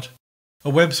about. A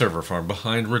web server farm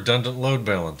behind redundant load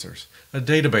balancers. A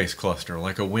database cluster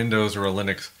like a Windows or a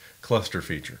Linux cluster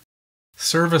feature.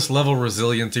 Service level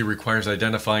resiliency requires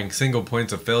identifying single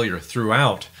points of failure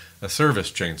throughout a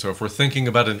service chain. So if we're thinking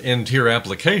about an end-tier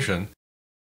application,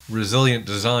 resilient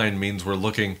design means we're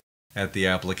looking at the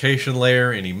application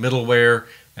layer, any middleware,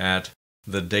 at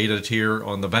the data tier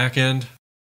on the back end,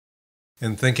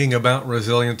 and thinking about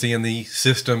resiliency in the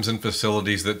systems and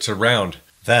facilities that surround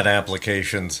that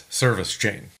application's service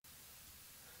chain.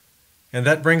 And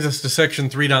that brings us to section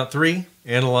 3.3,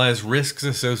 analyze risks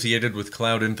associated with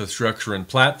cloud infrastructure and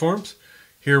platforms.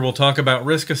 Here we'll talk about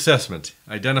risk assessment,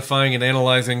 identifying and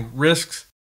analyzing risks,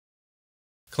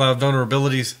 cloud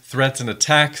vulnerabilities, threats, and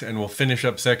attacks, and we'll finish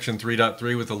up section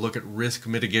 3.3 with a look at risk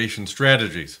mitigation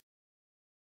strategies.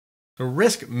 So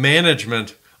risk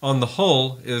management on the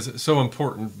whole is so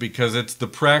important because it's the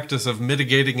practice of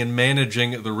mitigating and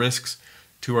managing the risks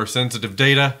to our sensitive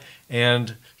data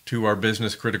and to our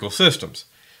business critical systems.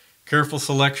 Careful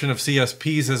selection of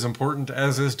CSPs is important,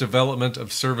 as is development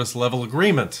of service level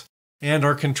agreements and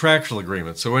our contractual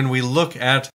agreements. So when we look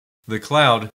at the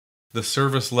cloud, the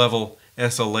service level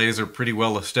SLAs are pretty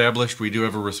well established. We do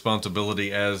have a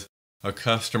responsibility as a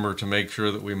customer to make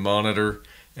sure that we monitor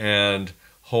and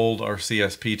hold our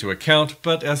CSP to account,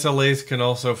 but SLAs can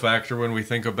also factor when we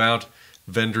think about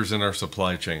vendors in our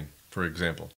supply chain, for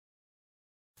example.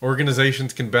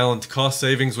 Organizations can balance cost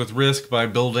savings with risk by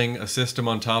building a system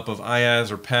on top of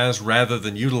IaaS or PaaS rather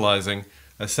than utilizing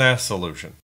a SaaS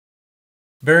solution.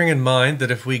 Bearing in mind that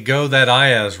if we go that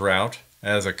IaaS route,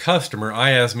 as a customer,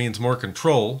 IaaS means more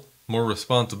control, more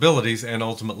responsibilities, and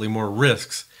ultimately more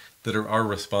risks that are our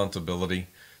responsibility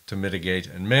to mitigate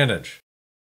and manage.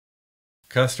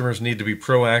 Customers need to be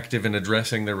proactive in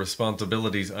addressing their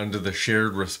responsibilities under the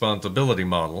shared responsibility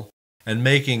model and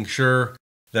making sure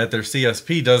that their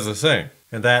CSP does the same.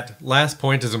 And that last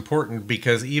point is important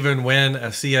because even when a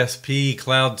CSP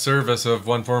cloud service of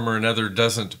one form or another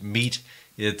doesn't meet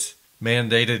its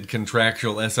mandated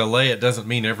contractual SLA, it doesn't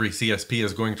mean every CSP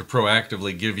is going to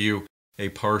proactively give you a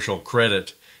partial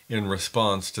credit in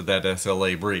response to that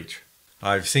SLA breach.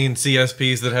 I've seen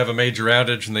CSPs that have a major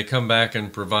outage and they come back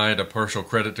and provide a partial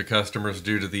credit to customers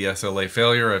due to the SLA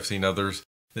failure. I've seen others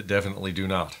that definitely do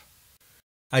not.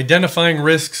 Identifying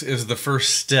risks is the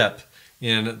first step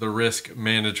in the risk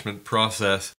management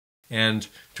process. And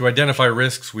to identify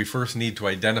risks, we first need to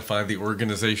identify the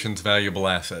organization's valuable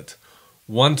assets.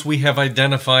 Once we have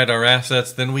identified our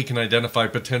assets, then we can identify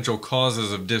potential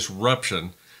causes of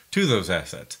disruption to those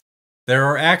assets. There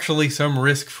are actually some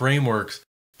risk frameworks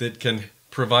that can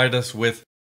provide us with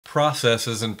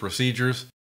processes and procedures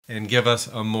and give us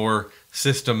a more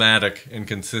systematic and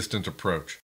consistent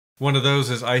approach. One of those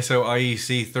is ISO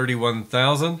IEC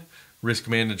 31000, Risk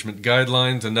Management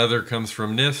Guidelines. Another comes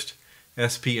from NIST,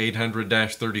 SP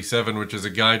 800-37, which is a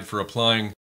guide for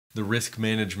applying the risk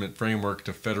management framework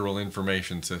to federal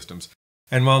information systems.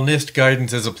 And while NIST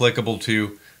guidance is applicable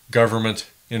to government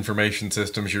information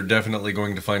systems, you're definitely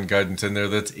going to find guidance in there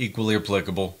that's equally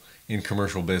applicable in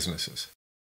commercial businesses.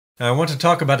 Now, I want to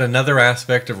talk about another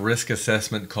aspect of risk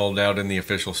assessment called out in the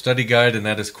official study guide, and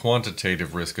that is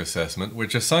quantitative risk assessment,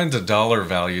 which assigns a dollar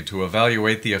value to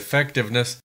evaluate the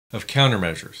effectiveness of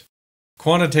countermeasures.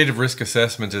 Quantitative risk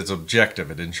assessment is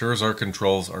objective. It ensures our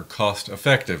controls are cost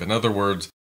effective. In other words,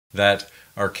 that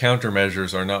our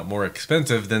countermeasures are not more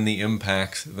expensive than the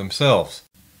impacts themselves.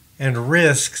 And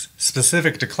risks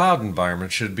specific to cloud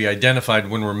environments should be identified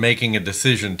when we're making a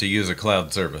decision to use a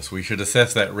cloud service. We should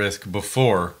assess that risk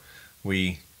before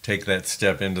we take that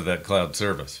step into that cloud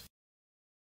service.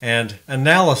 And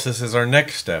analysis is our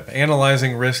next step.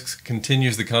 Analyzing risks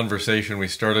continues the conversation we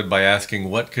started by asking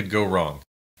what could go wrong.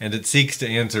 And it seeks to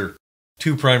answer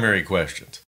two primary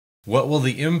questions. What will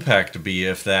the impact be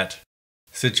if that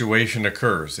situation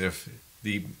occurs, if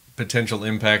the potential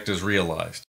impact is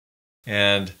realized?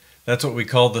 And that's what we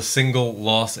call the single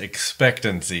loss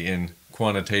expectancy in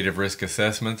quantitative risk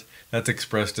assessment. That's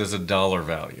expressed as a dollar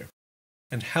value.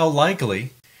 And how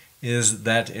likely is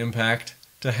that impact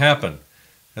to happen?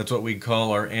 That's what we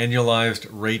call our annualized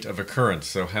rate of occurrence.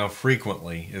 So how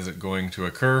frequently is it going to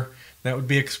occur? That would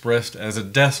be expressed as a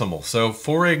decimal. So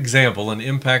for example, an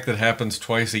impact that happens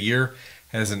twice a year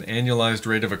has an annualized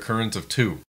rate of occurrence of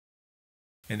 2.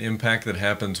 An impact that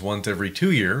happens once every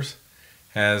 2 years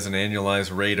has an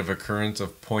annualized rate of occurrence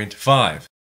of 0.5.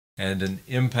 And an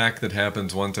impact that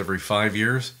happens once every 5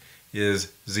 years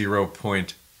is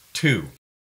 0.2.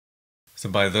 So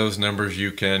by those numbers,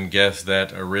 you can guess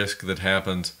that a risk that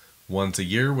happens once a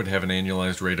year would have an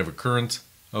annualized rate of occurrence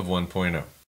of 1.0.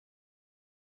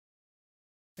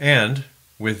 And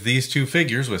with these two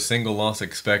figures, with single loss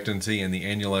expectancy and the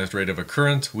annualized rate of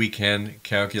occurrence, we can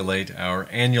calculate our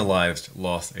annualized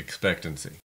loss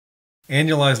expectancy.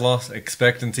 Annualized loss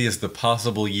expectancy is the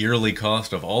possible yearly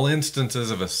cost of all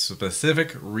instances of a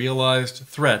specific realized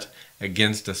threat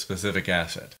against a specific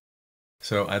asset.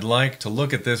 So I'd like to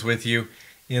look at this with you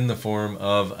in the form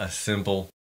of a simple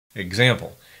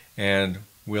example. And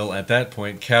we'll at that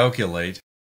point calculate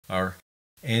our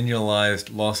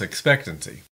annualized loss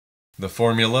expectancy. The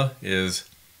formula is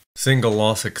single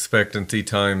loss expectancy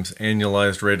times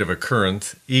annualized rate of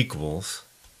occurrence equals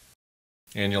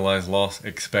annualized loss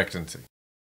expectancy.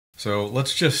 So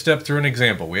let's just step through an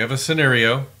example. We have a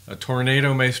scenario. A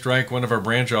tornado may strike one of our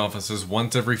branch offices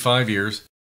once every 5 years,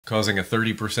 causing a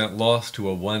 30% loss to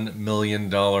a $1 million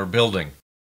building.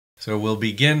 So we'll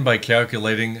begin by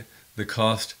calculating the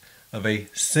cost of a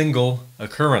single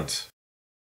occurrence.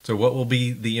 So what will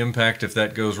be the impact if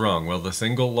that goes wrong? Well, the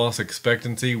single loss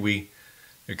expectancy we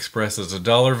express as a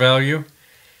dollar value.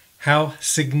 How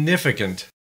significant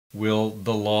will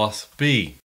the loss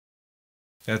be?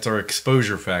 That's our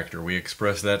exposure factor. We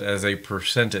express that as a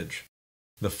percentage.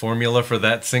 The formula for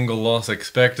that single loss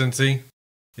expectancy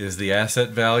is the asset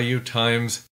value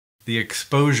times the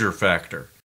exposure factor.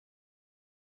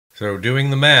 So doing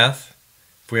the math,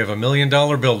 if we have a $1 million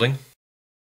building,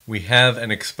 we have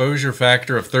an exposure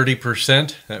factor of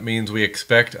 30%. That means we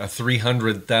expect a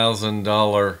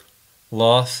 $300,000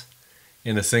 loss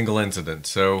in a single incident.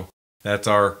 So that's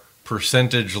our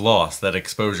percentage loss, that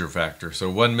exposure factor. So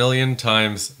 1 million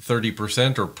times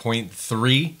 30% or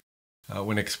 0.3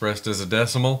 when expressed as a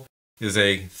decimal is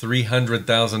a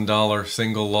 $300,000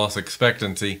 single loss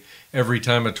expectancy every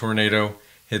time a tornado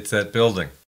hits that building.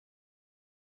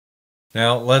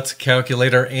 Now let's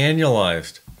calculate our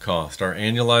annualized cost, our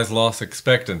annualized loss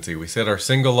expectancy. We said our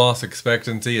single loss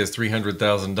expectancy is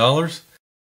 $300,000.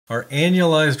 Our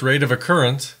annualized rate of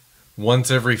occurrence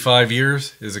Once every 5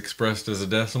 years is expressed as a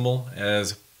decimal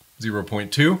as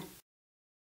 0.2.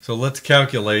 So let's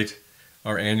calculate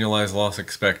our annualized loss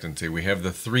expectancy. We have the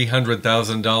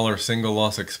 $300,000 single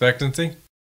loss expectancy.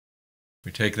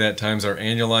 We take that times our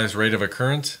annualized rate of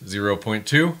occurrence,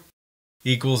 0.2,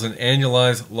 equals an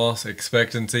annualized loss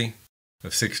expectancy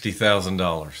of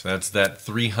 $60,000. That's that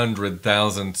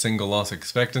 300,000 single loss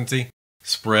expectancy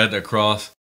spread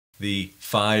across the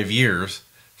 5 years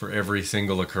for every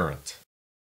single occurrence.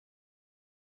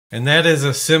 And that is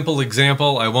a simple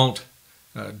example. I won't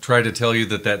try to tell you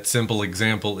that that simple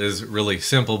example is really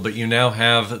simple, but you now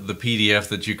have the PDF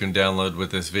that you can download with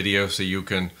this video, so you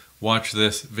can watch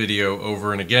this video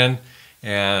over and again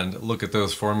and look at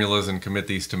those formulas and commit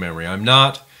these to memory. I'm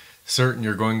not certain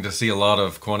you're going to see a lot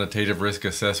of quantitative risk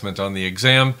assessment on the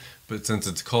exam, but since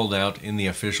it's called out in the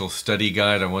official study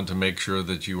guide, I want to make sure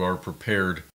that you are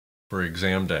prepared for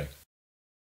exam day.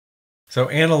 So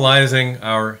analyzing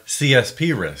our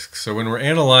CSP risks. So when we're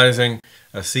analyzing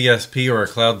a CSP or a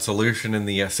cloud solution and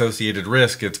the associated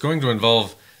risk, it's going to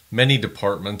involve many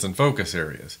departments and focus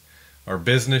areas. Our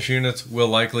business units will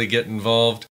likely get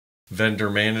involved, vendor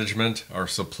management, our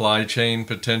supply chain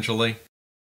potentially,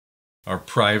 our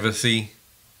privacy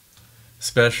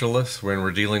specialists when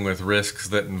we're dealing with risks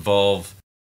that involve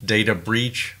data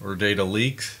breach or data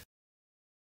leaks,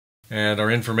 and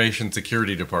our information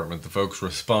security department, the folks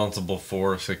responsible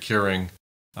for securing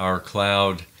our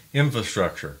cloud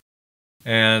infrastructure.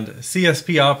 And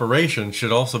CSP operations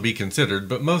should also be considered,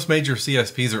 but most major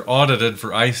CSPs are audited for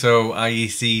ISO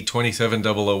IEC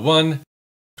 27001,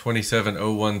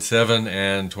 27017,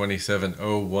 and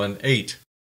 27018.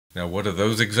 Now, what are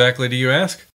those exactly, do you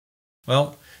ask?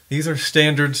 Well, these are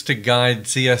standards to guide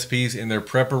CSPs in their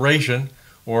preparation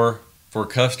or for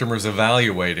customers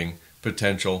evaluating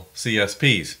potential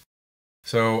CSPs.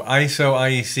 So ISO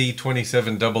IEC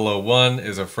 27001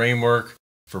 is a framework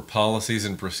for policies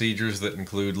and procedures that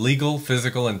include legal,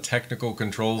 physical, and technical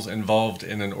controls involved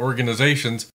in an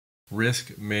organization's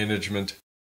risk management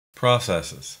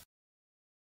processes.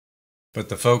 But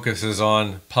the focus is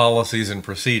on policies and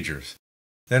procedures.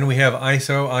 Then we have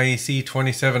ISO IEC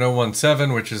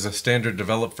 27017, which is a standard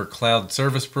developed for cloud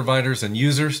service providers and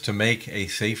users to make a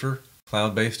safer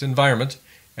cloud-based environment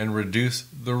and reduce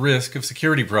the risk of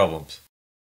security problems.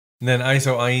 And then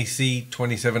ISO IEC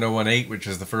 27018, which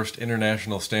is the first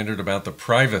international standard about the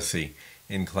privacy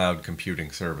in cloud computing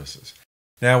services.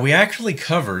 Now, we actually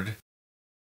covered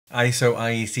ISO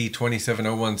IEC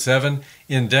 27017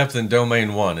 in depth in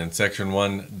Domain 1 in Section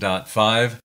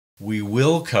 1.5. We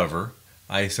will cover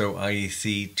ISO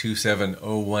IEC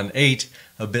 27018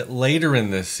 a bit later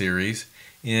in this series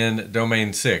in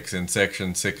Domain 6 in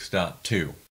Section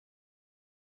 6.2.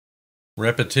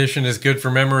 Repetition is good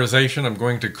for memorization. I'm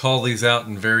going to call these out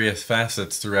in various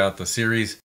facets throughout the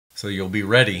series, so you'll be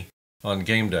ready on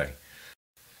game day.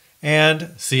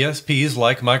 And CSPs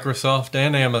like Microsoft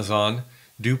and Amazon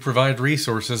do provide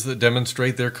resources that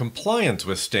demonstrate their compliance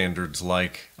with standards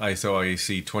like ISO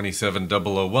IEC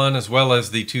 27001 as well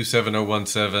as the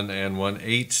 27017 and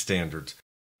 18 standards.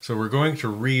 So we're going to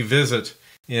revisit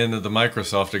in the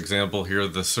Microsoft example here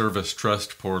the Service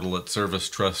Trust portal at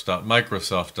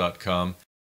servicetrust.microsoft.com,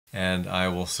 and I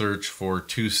will search for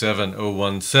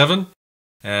 27017,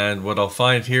 and what I'll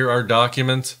find here are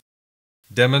documents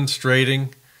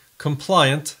demonstrating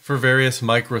compliance for various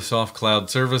Microsoft cloud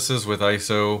services with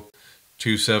ISO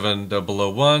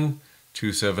 27001,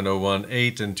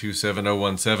 27018, and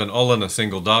 27017, all in a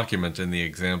single document in the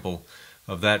example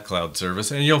of that cloud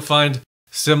service. And you'll find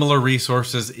similar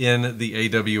resources in the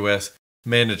AWS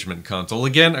Management Console.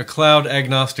 Again, a cloud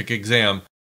agnostic exam,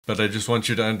 but I just want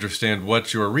you to understand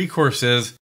what your recourse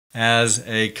is as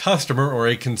a customer or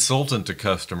a consultant to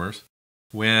customers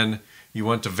when you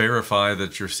want to verify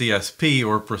that your CSP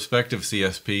or prospective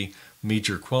CSP meet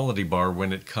your quality bar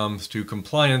when it comes to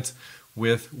compliance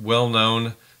with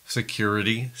well-known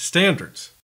security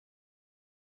standards.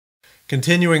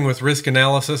 Continuing with risk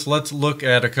analysis, let's look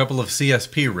at a couple of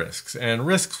CSP risks. And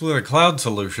risks with a cloud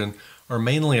solution are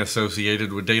mainly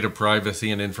associated with data privacy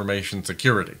and information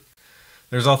security.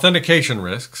 There's authentication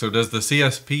risk, so does the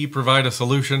CSP provide a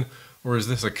solution or is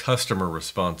this a customer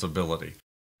responsibility?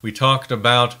 We talked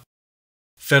about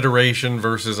federation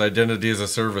versus identity as a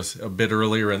service a bit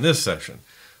earlier in this session.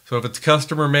 So if it's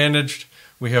customer managed,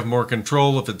 we have more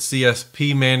control. If it's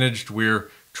CSP managed,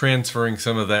 we're transferring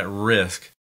some of that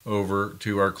risk over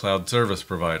to our cloud service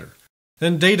provider.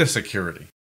 Then data security.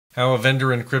 How a vendor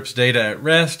encrypts data at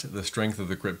rest, the strength of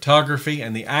the cryptography,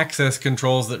 and the access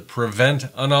controls that prevent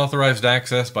unauthorized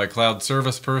access by cloud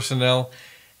service personnel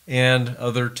and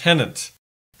other tenants.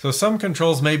 So some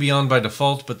controls may be on by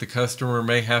default, but the customer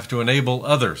may have to enable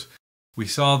others. We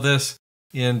saw this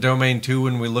in Domain 2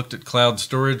 when we looked at cloud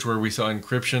storage, where we saw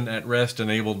encryption at rest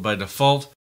enabled by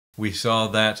default. We saw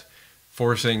that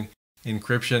forcing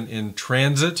encryption in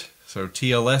transit, so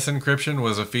TLS encryption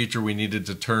was a feature we needed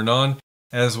to turn on,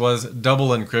 as was double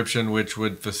encryption, which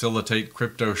would facilitate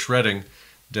crypto shredding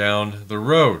down the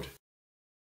road.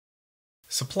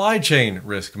 Supply chain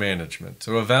risk management,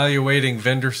 so evaluating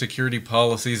vendor security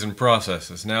policies and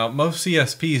processes. Now, most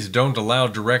CSPs don't allow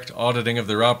direct auditing of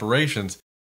their operations,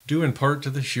 due in part to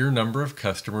the sheer number of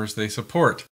customers they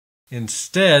support.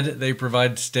 Instead, they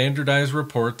provide standardized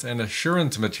reports and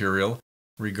assurance material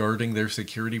regarding their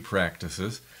security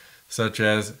practices, such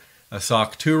as a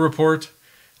SOC 2 report,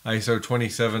 ISO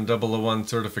 27001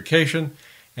 certification,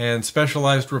 and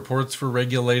specialized reports for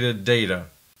regulated data,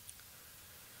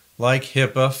 like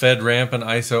HIPAA, FedRAMP, and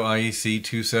ISO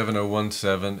IEC2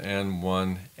 70117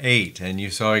 and 18. And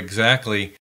you saw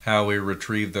exactly how we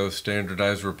retrieve those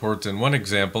standardized reports in one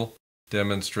example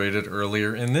demonstrated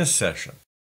earlier in this session.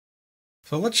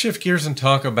 So let's shift gears and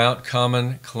talk about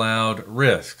common cloud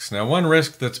risks. Now, one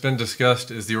risk that's been discussed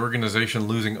is the organization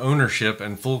losing ownership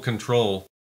and full control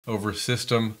over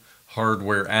system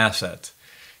hardware assets.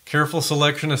 Careful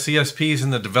selection of CSPs in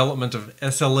the development of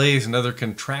SLAs and other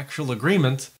contractual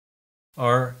agreements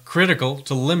are critical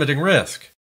to limiting risk.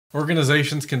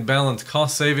 Organizations can balance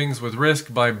cost savings with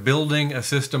risk by building a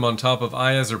system on top of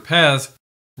IaaS or PaaS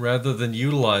rather than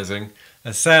utilizing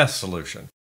a SaaS solution.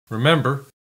 Remember,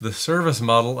 the service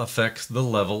model affects the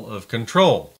level of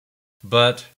control.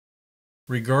 But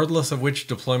regardless of which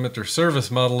deployment or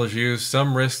service model is used,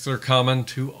 some risks are common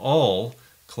to all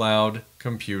cloud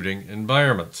computing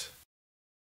environments.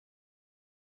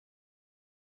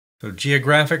 So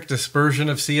geographic dispersion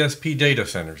of CSP data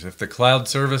centers. If the cloud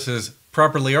service is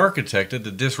properly architected,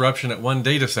 the disruption at one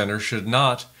data center should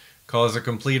not cause a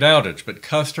complete outage, but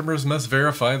customers must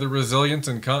verify the resilience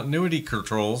and continuity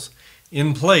controls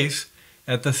in place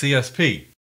at the CSP.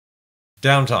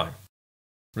 Downtime.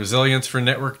 Resilience for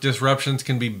network disruptions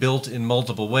can be built in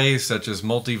multiple ways, such as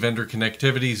multi-vendor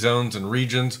connectivity, zones, and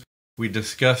regions. We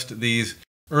discussed these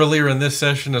earlier in this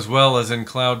session, as well as in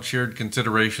cloud shared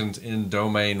considerations in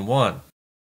Domain 1.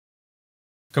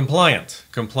 Compliance.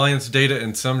 Compliance data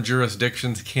in some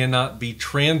jurisdictions cannot be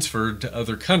transferred to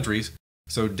other countries,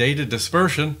 so data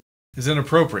dispersion is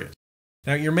inappropriate.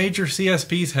 Now, your major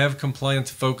CSPs have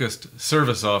compliance-focused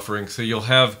service offerings, so you'll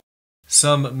have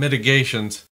some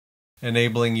mitigations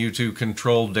enabling you to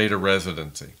control data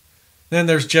residency. Then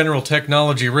there's general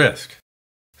technology risk.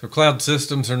 So cloud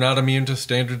systems are not immune to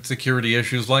standard security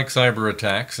issues like cyber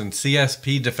attacks, and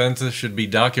CSP defenses should be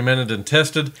documented and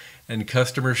tested, and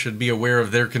customers should be aware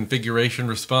of their configuration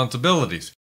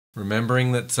responsibilities,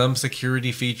 remembering that some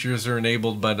security features are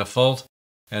enabled by default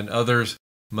and others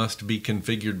must be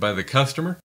configured by the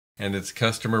customer, and it's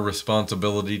customer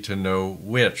responsibility to know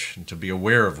which and to be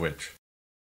aware of which.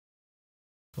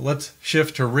 Let's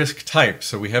shift to risk types.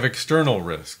 So we have external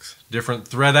risks, different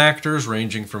threat actors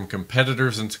ranging from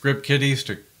competitors and script kiddies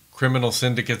to criminal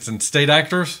syndicates and state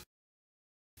actors.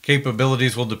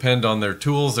 Capabilities will depend on their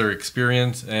tools, their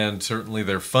experience, and certainly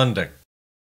their funding.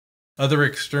 Other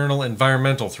external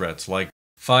environmental threats like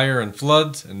fire and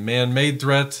floods, and man-made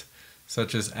threats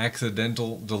such as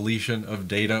accidental deletion of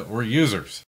data or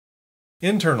users.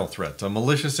 Internal threats, a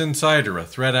malicious insider, a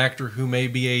threat actor who may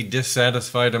be a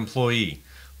dissatisfied employee,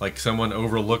 like someone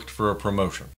overlooked for a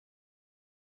promotion.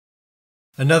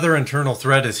 Another internal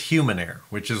threat is human error,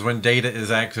 which is when data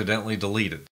is accidentally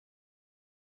deleted.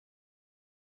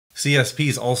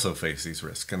 CSPs also face these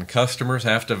risks, and customers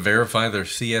have to verify their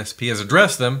CSP has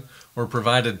addressed them or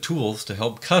provided tools to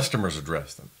help customers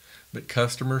address them. But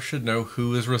customers should know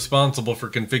who is responsible for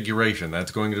configuration. That's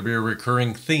going to be a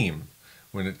recurring theme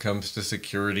when it comes to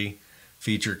security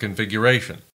feature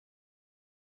configuration.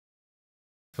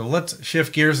 So let's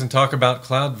shift gears and talk about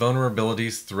cloud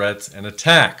vulnerabilities, threats, and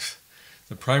attacks.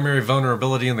 The primary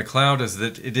vulnerability in the cloud is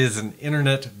that it is an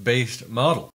internet-based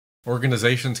model.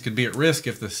 Organizations could be at risk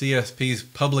if the CSP's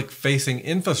public-facing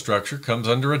infrastructure comes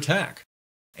under attack.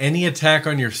 Any attack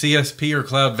on your CSP or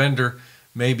cloud vendor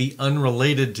may be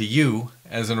unrelated to you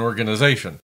as an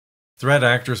organization. Threat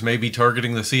actors may be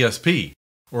targeting the CSP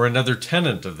or another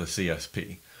tenant of the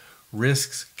CSP.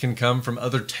 Risks can come from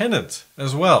other tenants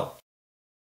as well.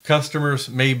 Customers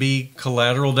may be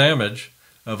collateral damage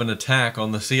of an attack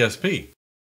on the CSP.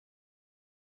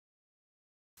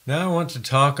 Now I want to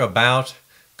talk about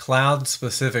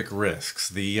cloud-specific risks.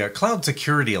 The Cloud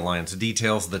Security Alliance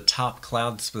details the top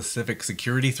cloud-specific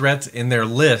security threats in their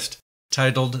list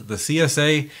titled the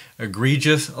CSA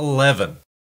Egregious 11.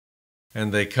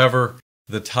 and they cover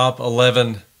the top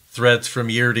 11 threats from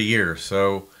year to year.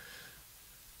 So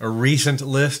a recent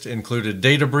list included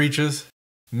data breaches,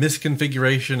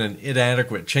 misconfiguration and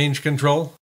inadequate change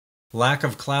control, lack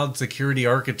of cloud security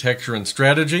architecture and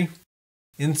strategy,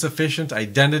 insufficient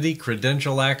identity,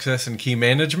 credential access and key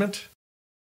management,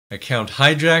 account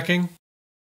hijacking,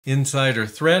 insider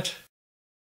threat,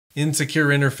 insecure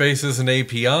interfaces and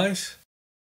APIs,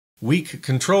 weak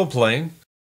control plane,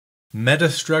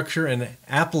 metastructure and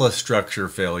applistructure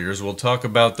failures. We'll talk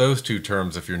about those two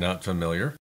terms if you're not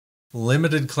familiar.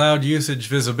 Limited cloud usage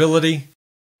visibility,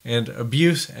 and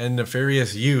abuse and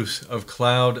nefarious use of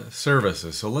cloud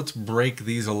services. So let's break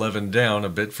these 11 down a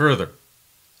bit further.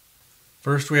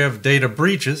 First, we have data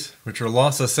breaches, which are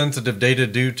loss of sensitive data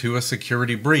due to a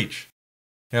security breach.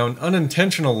 Now, an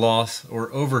unintentional loss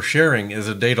or oversharing is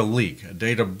a data leak. A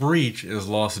data breach is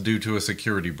loss due to a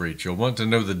security breach. You'll want to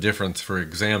know the difference for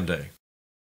exam day.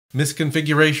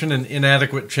 Misconfiguration and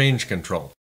inadequate change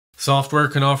control. Software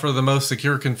can offer the most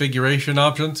secure configuration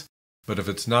options, but if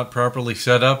it's not properly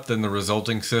set up, then the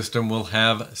resulting system will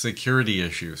have security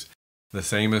issues. The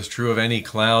same is true of any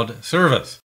cloud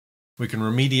service. We can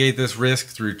remediate this risk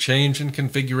through change and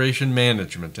configuration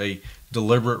management, a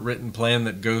deliberate written plan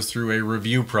that goes through a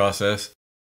review process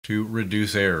to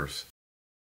reduce errors.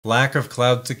 Lack of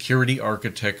cloud security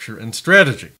architecture and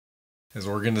strategy. As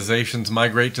organizations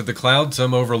migrate to the cloud,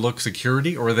 some overlook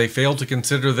security or they fail to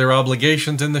consider their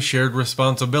obligations in the shared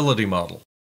responsibility model.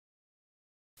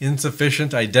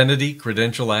 Insufficient identity,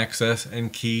 credential access,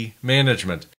 and key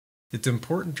management. It's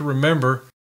important to remember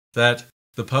that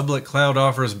the public cloud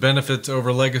offers benefits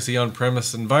over legacy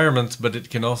on-premise environments, but it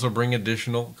can also bring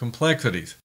additional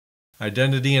complexities.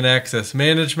 Identity and access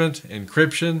management,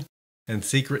 encryption, and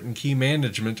secret and key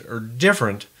management are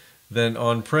different than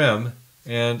on-prem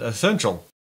and essential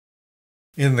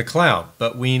in the cloud,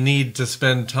 but we need to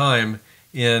spend time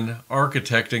in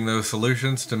architecting those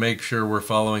solutions to make sure we're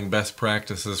following best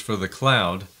practices for the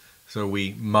cloud, so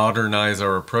we modernize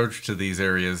our approach to these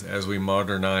areas as we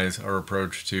modernize our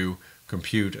approach to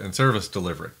compute and service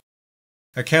delivery.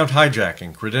 Account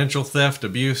hijacking, credential theft,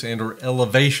 abuse, and/or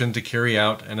elevation to carry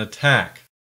out an attack.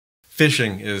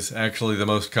 Phishing is actually the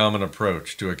most common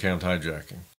approach to account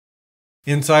hijacking.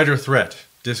 Insider threat,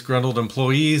 disgruntled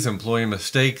employees, employee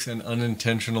mistakes, and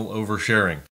unintentional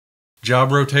oversharing.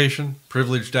 Job rotation,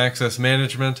 privileged access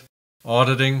management,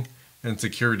 auditing, and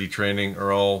security training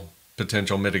are all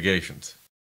potential mitigations.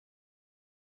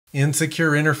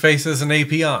 Insecure interfaces and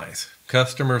APIs.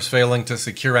 Customers failing to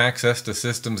secure access to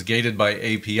systems gated by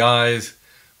APIs,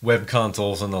 web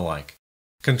consoles, and the like.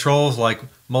 Controls like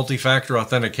multi-factor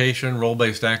authentication,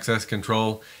 role-based access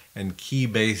control, and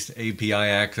key-based API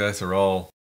access are all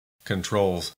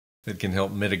controls that can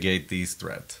help mitigate these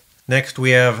threats. Next, we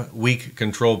have weak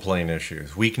control plane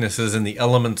issues, weaknesses in the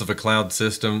elements of a cloud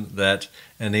system that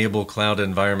enable cloud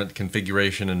environment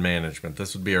configuration and management.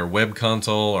 This would be our web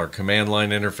console, our command line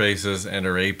interfaces, and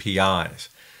our APIs.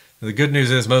 The good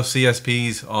news is most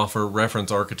CSPs offer reference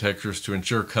architectures to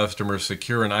ensure customers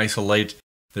secure and isolate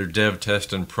their dev,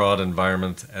 test, and prod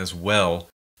environments as well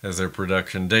as their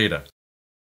production data.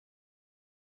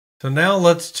 So now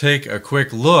let's take a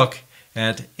quick look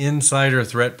at insider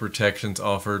threat protections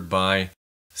offered by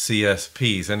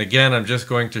CSPs. And again, I'm just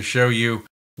going to show you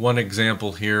one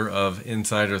example here of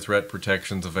insider threat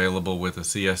protections available with a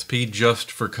CSP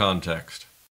just for context.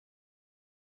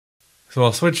 So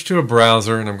I'll switch to a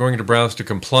browser and I'm going to browse to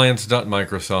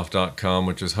compliance.microsoft.com,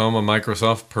 which is home of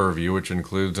Microsoft Purview, which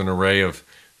includes an array of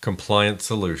compliance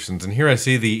solutions. And here I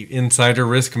see the insider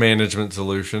risk management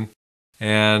solution.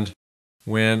 And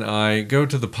when I go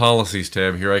to the policies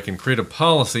tab here, I can create a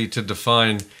policy to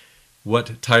define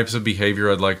what types of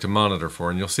behavior I'd like to monitor for.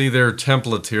 And you'll see there are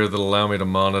templates here that allow me to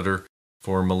monitor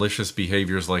for malicious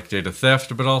behaviors like data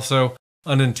theft, but also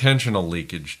unintentional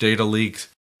leakage, data leaks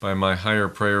by my higher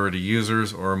priority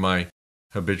users or my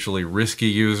habitually risky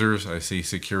users. I see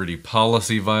security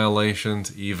policy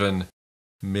violations, even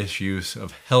misuse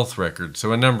of health records.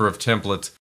 So a number of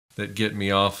templates that get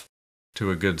me off to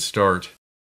a good start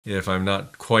if I'm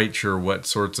not quite sure what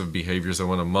sorts of behaviors I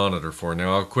want to monitor for.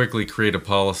 Now I'll quickly create a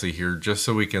policy here just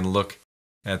so we can look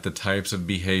at the types of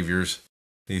behaviors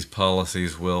these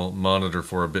policies will monitor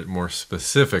for a bit more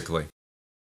specifically.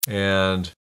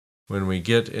 And when we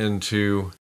get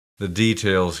into the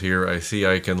details here, I see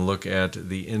I can look at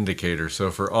the indicators.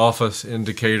 So for Office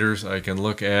indicators, I can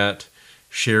look at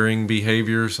sharing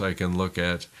behaviors. I can look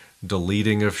at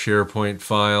deleting of SharePoint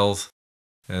files.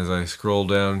 As I scroll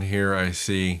down here, I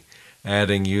see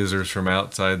adding users from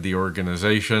outside the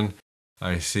organization.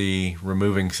 I see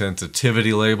removing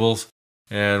sensitivity labels.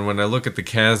 And when I look at the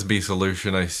CASSP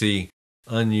solution, I see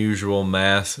unusual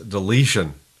mass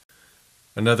deletion.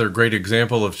 Another great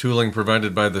example of tooling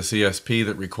provided by the CSP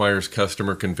that requires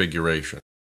customer configuration.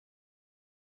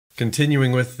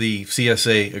 Continuing with the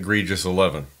CSA Egregious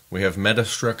 11, we have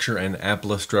metastructure and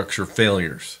applistructure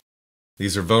failures.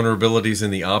 These are vulnerabilities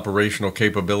in the operational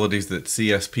capabilities that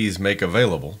CSPs make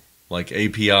available, like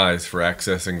APIs for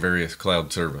accessing various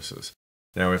cloud services.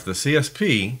 Now, if the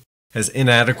CSP has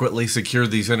inadequately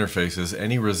secured these interfaces,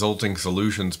 any resulting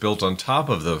solutions built on top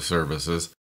of those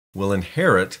services will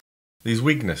inherit these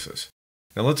weaknesses.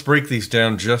 Now let's break these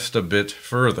down just a bit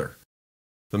further.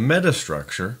 The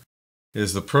metastructure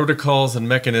is the protocols and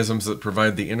mechanisms that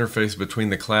provide the interface between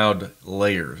the cloud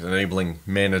layers, enabling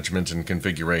management and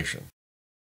configuration.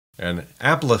 And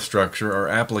applistructure are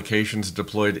applications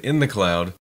deployed in the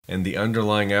cloud and the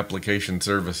underlying application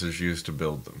services used to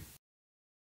build them.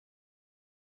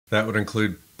 That would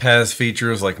include PaaS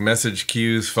features like message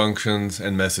queues, functions,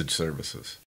 and message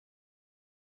services.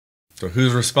 So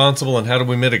who's responsible and how do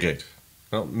we mitigate?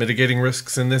 Well, mitigating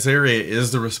risks in this area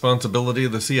is the responsibility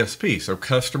of the CSP, so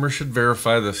customers should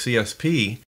verify the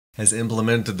CSP has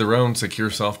implemented their own secure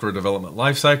software development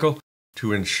lifecycle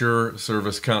to ensure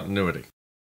service continuity.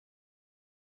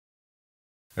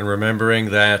 And remembering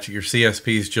that your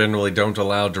CSPs generally don't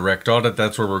allow direct audit,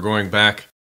 that's where we're going back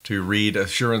to read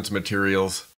assurance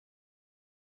materials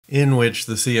in which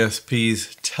the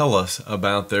CSPs tell us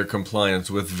about their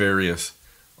compliance with various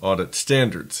audit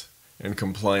standards and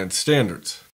compliance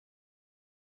standards.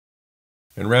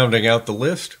 And rounding out the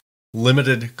list,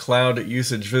 limited cloud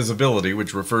usage visibility,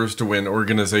 which refers to when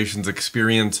organizations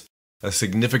experience a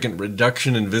significant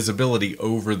reduction in visibility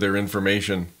over their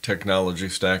information technology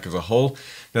stack as a whole.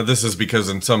 Now this is because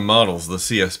in some models the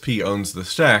CSP owns the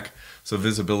stack, so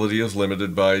visibility is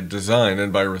limited by design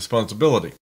and by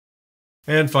responsibility.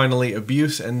 And finally,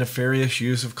 abuse and nefarious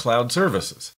use of cloud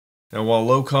services. Now while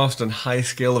low cost and high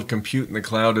scale of compute in the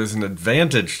cloud is an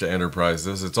advantage to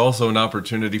enterprises, it's also an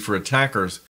opportunity for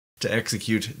attackers to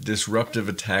execute disruptive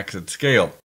attacks at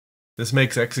scale. This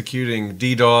makes executing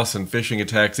DDoS and phishing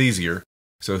attacks easier,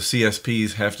 so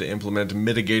CSPs have to implement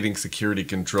mitigating security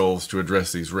controls to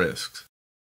address these risks.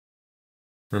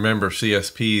 Remember,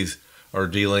 CSPs are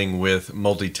dealing with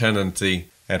multi-tenancy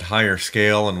at higher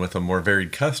scale and with a more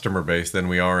varied customer base than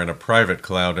we are in a private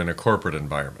cloud in a corporate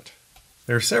environment.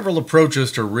 There are several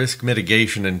approaches to risk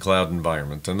mitigation in cloud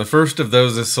environments, and the first of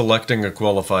those is selecting a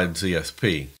qualified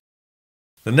CSP.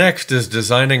 The next is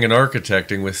designing and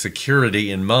architecting with security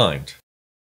in mind.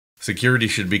 Security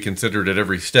should be considered at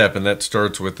every step, and that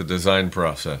starts with the design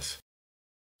process.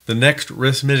 The next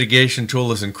risk mitigation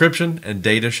tool is encryption, and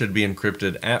data should be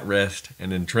encrypted at rest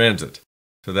and in transit.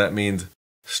 So that means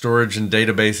storage and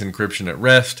database encryption at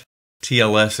rest,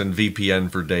 TLS and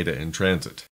VPN for data in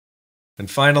transit. And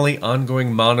finally,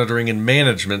 ongoing monitoring and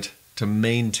management to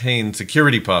maintain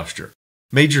security posture.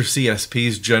 Major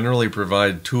CSPs generally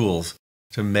provide tools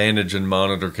to manage and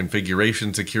monitor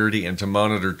configuration security and to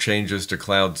monitor changes to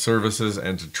cloud services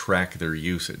and to track their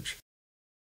usage.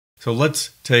 So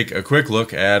let's take a quick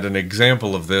look at an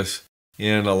example of this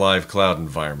in a live cloud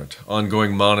environment.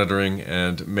 Ongoing monitoring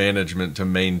and management to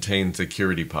maintain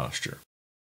security posture.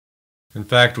 In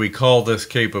fact, we call this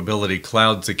capability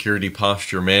Cloud Security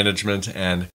Posture Management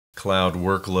and Cloud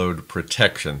Workload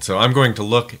Protection. So I'm going to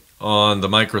look on the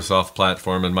Microsoft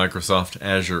platform and Microsoft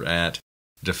Azure at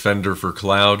Defender for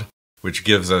Cloud, which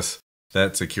gives us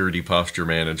that security posture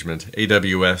management.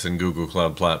 AWS and Google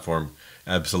Cloud Platform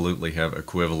absolutely have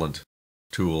equivalent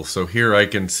tools. So here I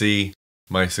can see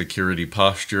my security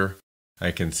posture.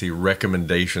 I can see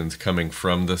recommendations coming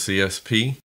from the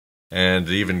CSP, and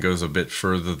it even goes a bit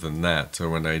further than that. So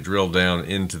when I drill down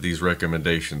into these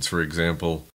recommendations, for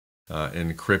example,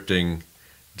 encrypting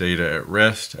data at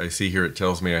rest, I see here it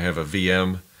tells me I have a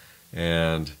VM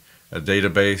and a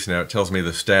database. Now it tells me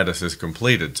the status is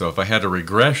completed. So if I had a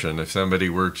regression, if somebody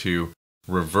were to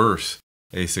reverse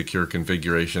a secure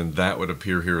configuration, that would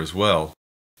appear here as well,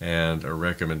 and a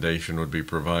recommendation would be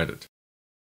provided.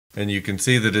 And you can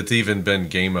see that it's even been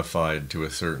gamified to a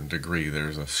certain degree.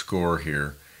 There's a score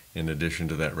here in addition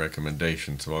to that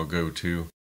recommendation. So I'll go to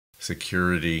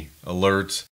security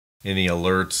alerts, any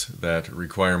alerts that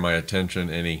require my attention,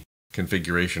 any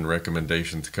configuration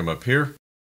recommendations come up here.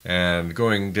 And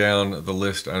going down the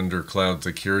list under cloud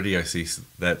security, I see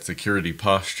that security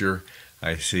posture.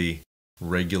 I see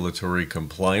regulatory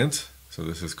compliance. So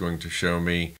this is going to show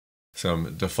me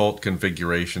some default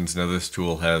configurations. Now this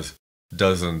tool has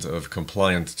dozens of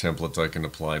compliance templates I can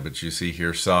apply, but you see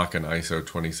here SOC and ISO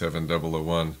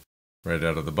 27001 right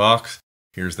out of the box.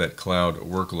 Here's that cloud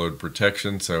workload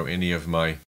protection. So any of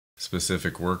my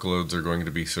specific workloads are going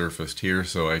to be surfaced here,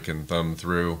 so I can thumb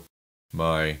through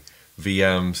my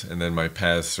VMs and then my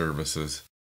PaaS services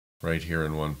right here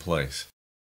in one place.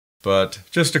 But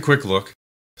just a quick look.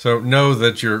 So know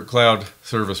that your cloud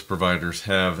service providers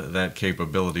have that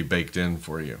capability baked in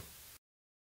for you.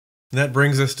 And that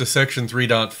brings us to section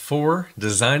 3.4,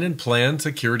 Design and Plan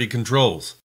Security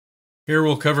Controls. Here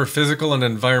we'll cover physical and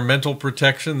environmental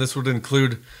protection. This would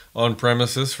include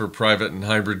on-premises for private and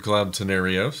hybrid cloud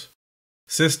scenarios,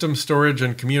 system storage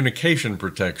and communication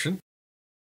protection,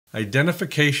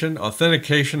 identification,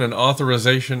 authentication, and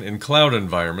authorization in cloud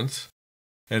environments,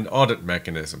 and audit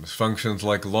mechanisms, functions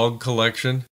like log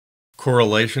collection,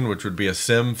 correlation, which would be a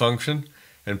SIM function,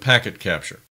 and packet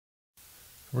capture.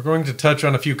 We're going to touch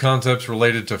on a few concepts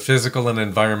related to physical and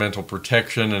environmental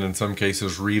protection, and in some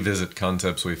cases revisit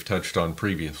concepts we've touched on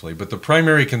previously. But the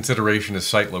primary consideration is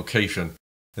site location,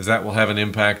 as that will have an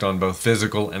impact on both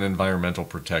physical and environmental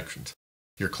protections.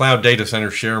 Your cloud data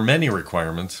centers share many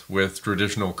requirements with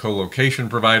traditional co-location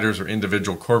providers or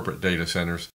individual corporate data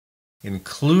centers,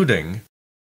 including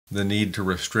the need to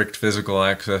restrict physical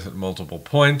access at multiple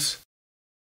points,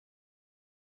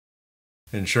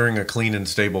 ensuring a clean and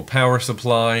stable power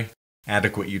supply,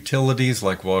 adequate utilities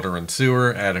like water and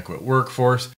sewer, adequate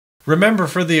workforce. Remember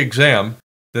for the exam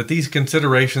that these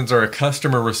considerations are a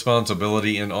customer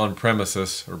responsibility in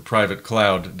on-premises or private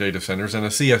cloud data centers and a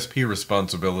CSP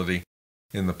responsibility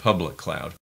in the public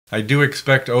cloud. I do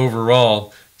expect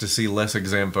overall to see less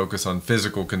exam focus on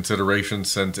physical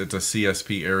considerations since it's a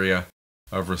CSP area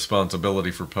of responsibility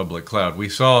for public cloud. We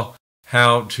saw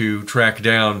how to track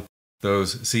down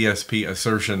those CSP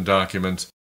assertion documents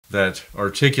that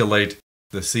articulate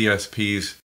the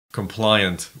CSP's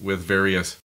compliance with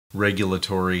various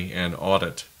regulatory and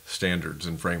audit standards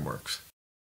and frameworks.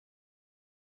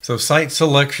 So site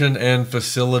selection and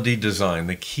facility design.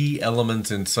 The key elements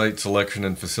in site selection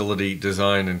and facility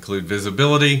design include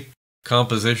visibility,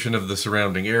 composition of the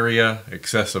surrounding area,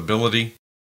 accessibility,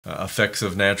 effects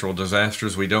of natural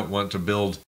disasters. We don't want to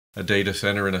build a data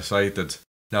center in a site that's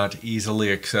not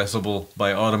easily accessible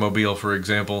by automobile, for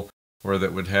example, or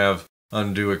that would have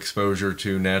undue exposure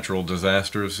to natural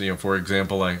disasters. For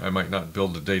example, I might not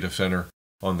build a data center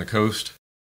on the coast.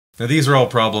 Now, these are all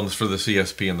problems for the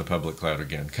CSP and the public cloud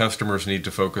again. Customers need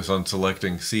to focus on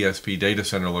selecting CSP data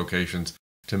center locations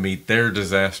to meet their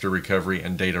disaster recovery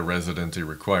and data residency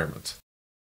requirements.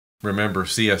 Remember,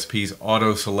 CSPs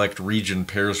auto-select region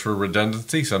pairs for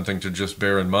redundancy, something to just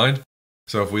bear in mind.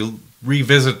 So if we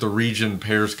revisit the region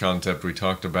pairs concept we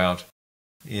talked about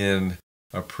in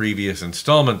a previous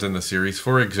installment in the series,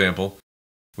 for example,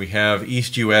 we have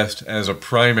East-West as a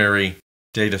primary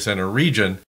data center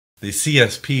region. The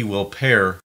CSP will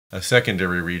pair a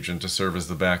secondary region to serve as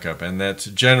the backup, and that's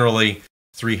generally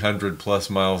 300 plus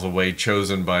miles away,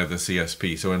 chosen by the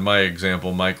CSP. So in my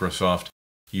example, Microsoft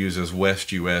uses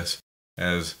West US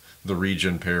as the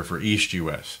region pair for East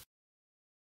US.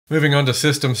 Moving on to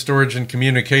system storage and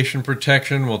communication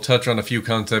protection, we'll touch on a few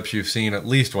concepts you've seen at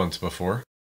least once before.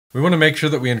 We want to make sure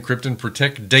that we encrypt and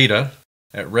protect data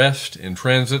at rest, in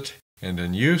transit, and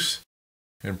in use,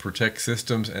 and protect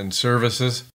systems and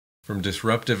services from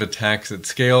disruptive attacks at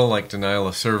scale like denial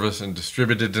of service and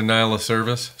distributed denial of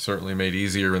service, certainly made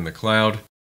easier in the cloud.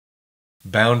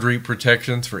 Boundary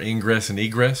protections for ingress and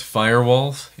egress,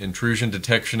 firewalls, intrusion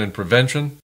detection and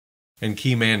prevention, and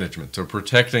key management, so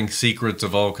protecting secrets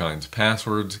of all kinds,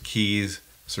 passwords, keys,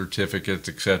 certificates,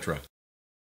 etc.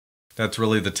 That's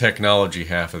really the technology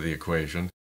half of the equation.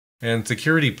 And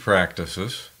security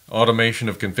practices, automation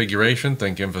of configuration,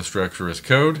 think infrastructure as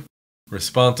code.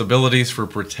 Responsibilities for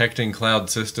protecting cloud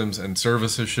systems and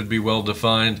services should be well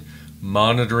defined,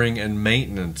 monitoring and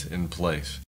maintenance in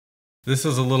place. This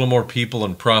is a little more people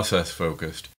and process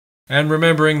focused. And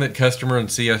remembering that customer and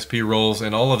CSP roles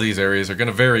in all of these areas are going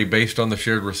to vary based on the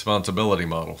shared responsibility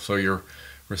model. So your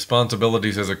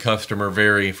responsibilities as a customer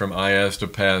vary from IaaS to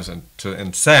PaaS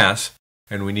and SaaS,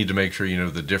 and we need to make sure you know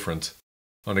the difference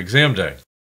on exam day.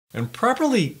 And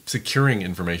properly securing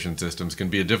information systems can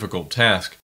be a difficult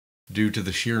task due to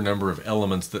the sheer number of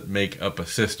elements that make up a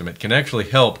system. It can actually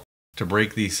help to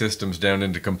break these systems down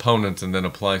into components and then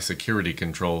apply security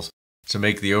controls to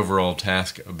make the overall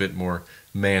task a bit more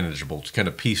manageable, to kind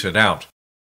of piece it out.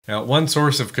 Now, one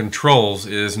source of controls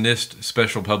is NIST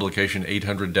Special Publication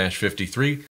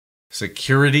 800-53,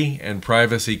 Security and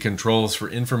Privacy Controls for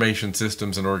Information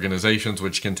Systems and Organizations,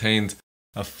 which contains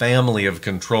a family of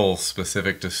controls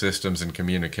specific to systems and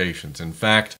communications. In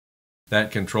fact,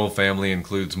 that control family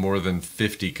includes more than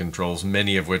 50 controls,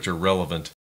 many of which are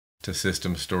relevant to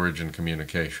system storage and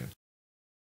communication.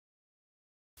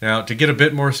 Now, to get a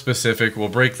bit more specific, we'll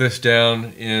break this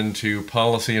down into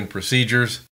policy and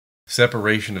procedures,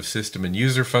 separation of system and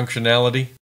user functionality,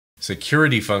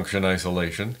 security function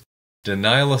isolation,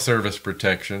 denial of service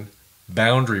protection,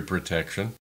 boundary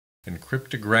protection, and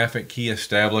cryptographic key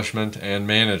establishment and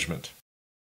management.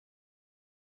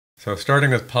 So starting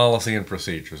with policy and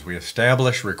procedures, we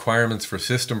establish requirements for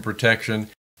system protection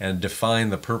and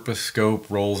define the purpose, scope,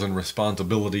 roles, and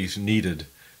responsibilities needed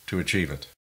to achieve it.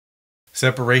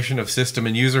 Separation of system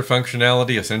and user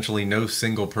functionality, essentially no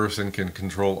single person can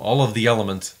control all of the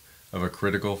elements of a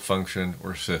critical function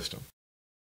or system.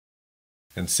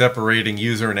 And separating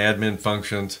user and admin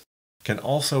functions can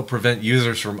also prevent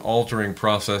users from altering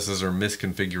processes or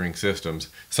misconfiguring systems,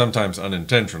 sometimes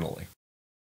unintentionally.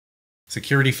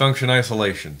 Security function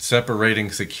isolation,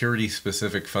 separating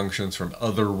security-specific functions from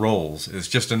other roles, is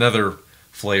just another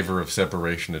flavor of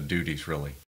separation of duties,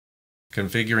 really.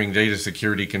 Configuring data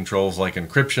security controls like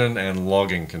encryption and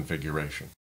logging configuration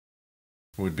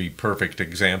would be perfect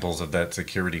examples of that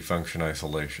security function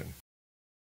isolation.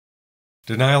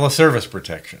 Denial of service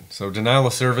protection. So denial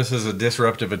of service is a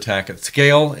disruptive attack at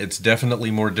scale. It's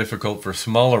definitely more difficult for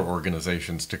smaller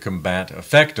organizations to combat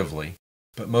effectively,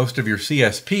 but most of your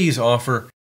CSPs offer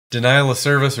denial of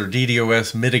service or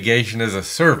DDoS mitigation as a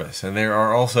service, and there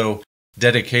are also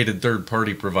dedicated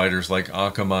third-party providers like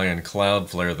Akamai and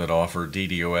Cloudflare that offer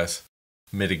DDoS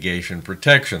mitigation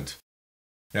protections.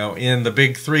 Now, in the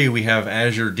big three, we have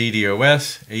Azure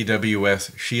DDoS,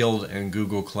 AWS Shield, and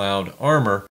Google Cloud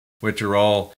Armor, which are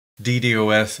all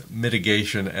DDoS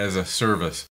mitigation as a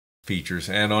service features.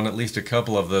 And on at least a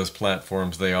couple of those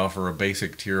platforms, they offer a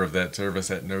basic tier of that service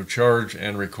at no charge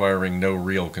and requiring no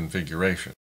real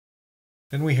configuration.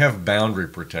 Then we have boundary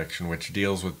protection, which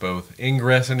deals with both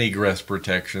ingress and egress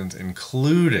protections,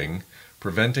 including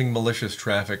preventing malicious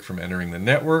traffic from entering the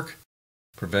network,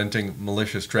 preventing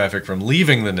malicious traffic from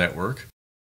leaving the network,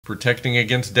 protecting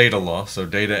against data loss, so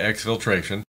data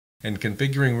exfiltration, and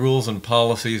configuring rules and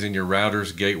policies in your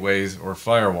routers, gateways, or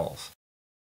firewalls.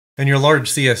 And your large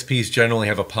CSPs generally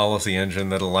have a policy engine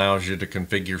that allows you to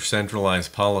configure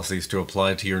centralized policies to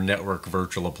apply to your network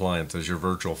virtual appliances, your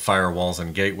virtual firewalls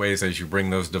and gateways as you bring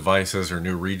those devices or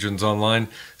new regions online,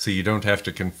 so you don't have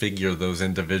to configure those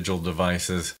individual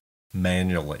devices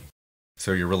manually.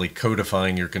 So you're really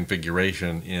codifying your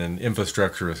configuration in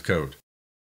infrastructure as code.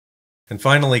 And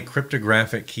finally,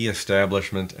 cryptographic key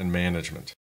establishment and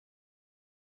management.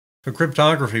 So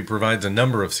cryptography provides a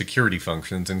number of security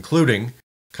functions, including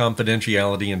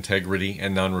confidentiality, integrity,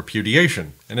 and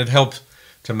non-repudiation, and it helps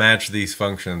to match these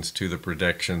functions to the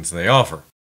protections they offer.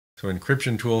 So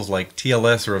encryption tools like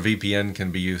TLS or a VPN can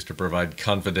be used to provide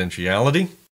confidentiality.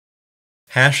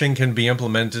 Hashing can be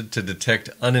implemented to detect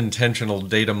unintentional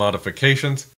data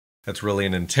modifications. That's really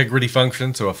an integrity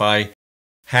function. So if I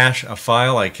hash a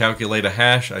file, I calculate a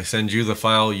hash, I send you the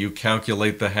file, you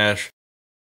calculate the hash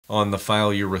on the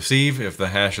file you receive. If the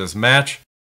hashes match,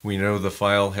 we know the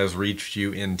file has reached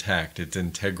you intact. Its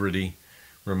integrity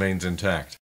remains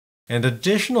intact. And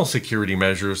additional security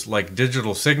measures like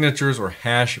digital signatures or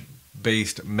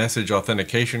hash-based message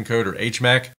authentication code or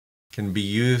HMAC can be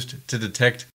used to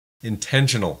detect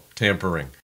intentional tampering.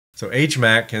 So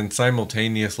HMAC can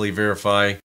simultaneously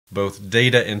verify both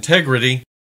data integrity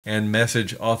and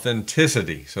message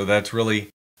authenticity. So that's really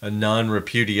a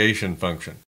non-repudiation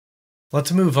function.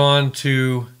 Let's move on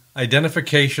to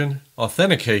identification,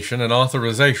 authentication, and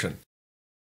authorization.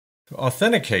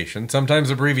 Authentication, sometimes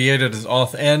abbreviated as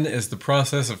Auth-N, is the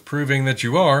process of proving that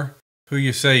you are who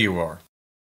you say you are.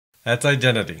 That's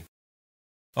identity.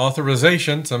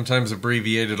 Authorization, sometimes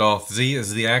abbreviated Auth-Z,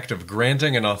 is the act of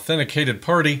granting an authenticated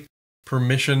party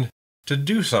permission to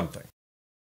do something.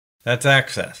 That's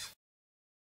access.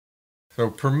 So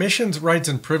permissions, rights,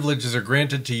 and privileges are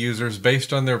granted to users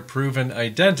based on their proven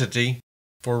identity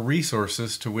for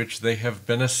resources to which they have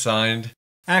been assigned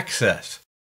access.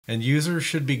 And users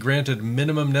should be granted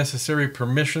minimum necessary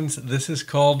permissions. This is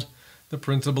called the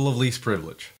principle of least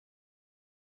privilege.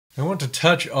 I want to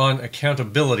touch on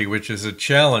accountability, which is a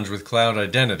challenge with cloud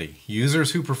identity.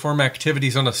 Users who perform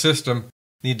activities on a system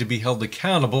need to be held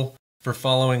accountable for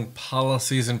following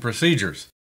policies and procedures.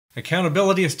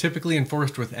 Accountability is typically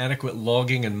enforced with adequate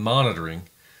logging and monitoring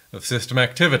of system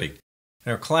activity.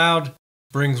 Now, cloud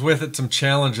brings with it some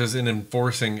challenges in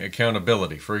enforcing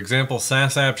accountability. For example,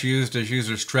 SaaS apps used as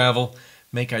users travel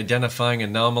make identifying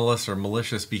anomalous or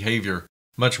malicious behavior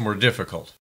much more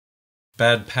difficult.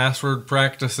 Bad password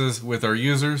practices with our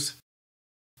users,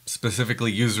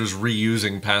 specifically users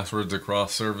reusing passwords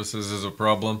across services, is a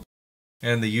problem,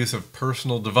 and the use of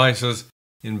personal devices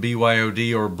in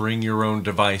BYOD or bring your own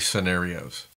device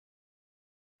scenarios.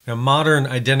 Now, modern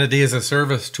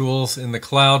identity-as-a-service tools in the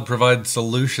cloud provide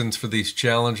solutions for these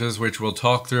challenges, which we'll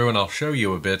talk through and I'll show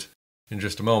you a bit in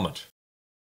just a moment.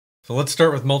 So let's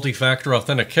start with multi-factor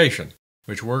authentication,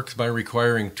 which works by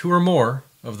requiring 2 or more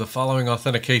of the following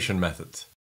authentication methods.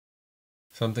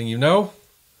 Something you know,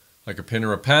 like a PIN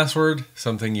or a password,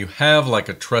 something you have, like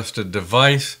a trusted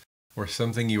device, or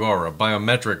something you are, a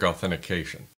biometric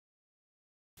authentication.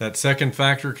 That second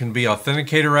factor can be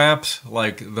authenticator apps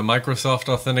like the Microsoft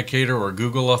Authenticator or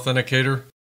Google Authenticator,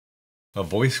 a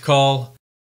voice call,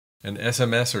 an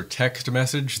SMS or text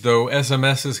message, though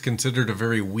SMS is considered a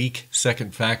very weak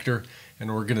second factor, and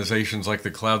organizations like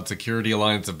the Cloud Security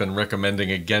Alliance have been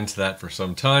recommending against that for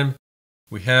some time.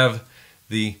 We have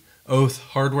the Oath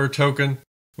hardware token,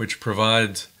 which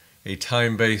provides a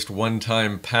time-based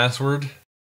one-time password.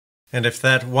 And if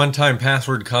that one-time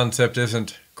password concept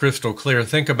isn't crystal clear,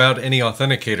 think about any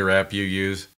authenticator app you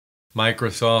use.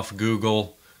 Microsoft,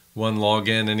 Google,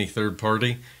 OneLogin, any third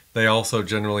party. They also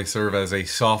generally serve as a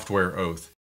software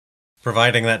oath,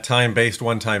 providing that time-based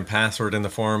one-time password in the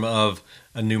form of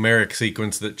a numeric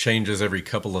sequence that changes every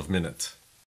couple of minutes.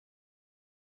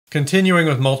 Continuing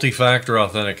with multi-factor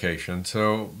authentication,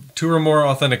 so 2 or more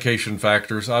authentication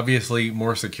factors, obviously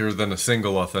more secure than a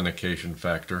single authentication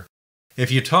factor. If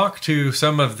you talk to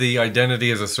some of the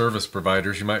identity-as-a-service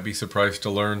providers, you might be surprised to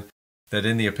learn that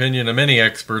in the opinion of many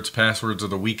experts, passwords are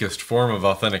the weakest form of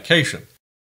authentication.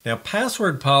 Now,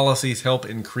 password policies help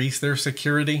increase their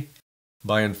security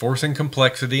by enforcing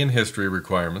complexity and history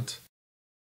requirements.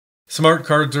 Smart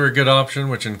cards are a good option,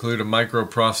 which include a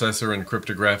microprocessor and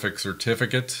cryptographic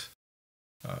certificates.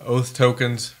 Oath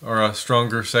tokens are a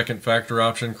stronger second factor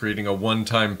option, creating a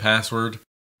one-time password,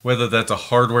 whether that's a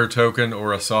hardware token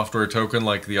or a software token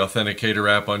like the Authenticator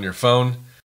app on your phone.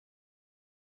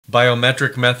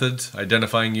 Biometric methods,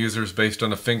 identifying users based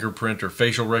on a fingerprint or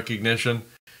facial recognition.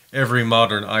 Every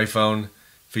modern iPhone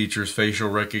features facial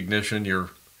recognition.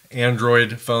 Your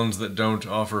Android phones that don't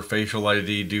offer facial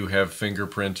ID do have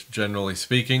fingerprint, generally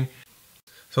speaking.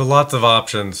 So lots of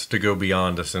options to go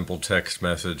beyond a simple text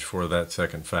message for that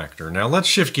second factor. Now let's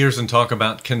shift gears and talk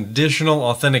about conditional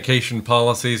authentication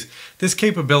policies. This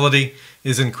capability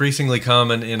is increasingly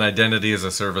common in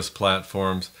identity-as-a-service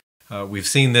platforms. We've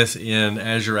seen this in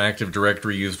Azure Active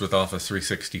Directory used with Office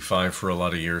 365 for a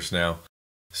lot of years now.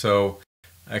 So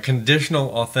a conditional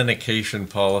authentication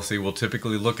policy will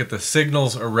typically look at the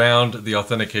signals around the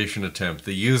authentication attempt,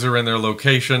 the user and their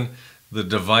location, the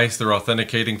device they're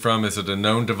authenticating from. Is it a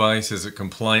known device? Is it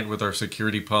compliant with our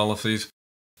security policies?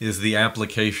 Is the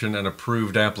application an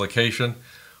approved application?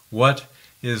 What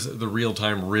is the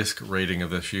real-time risk rating of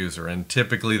this user? And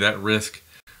typically that risk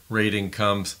rating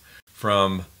comes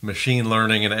from machine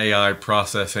learning and AI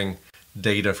processing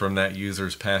data from that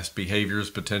user's past behaviors,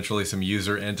 potentially some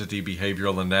user entity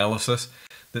behavioral analysis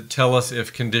that tell us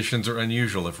if conditions are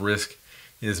unusual, if risk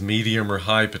is medium or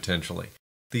high potentially.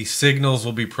 These signals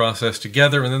will be processed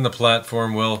together, and then the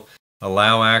platform will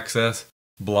allow access,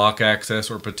 block access,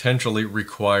 or potentially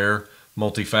require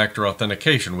multi-factor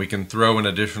authentication. We can throw an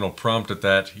additional prompt at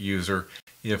that user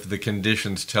if the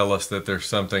conditions tell us that there's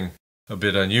something a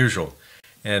bit unusual.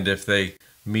 And if they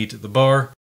meet the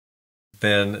bar,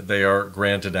 then they are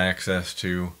granted access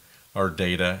to our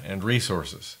data and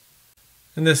resources.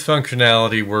 And this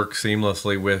functionality works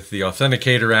seamlessly with the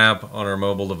Authenticator app on our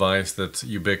mobile device that's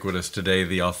ubiquitous today,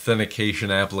 the authentication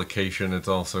application it's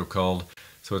also called.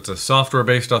 So it's a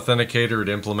software-based authenticator. It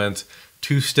implements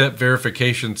two-step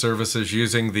verification services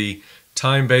using the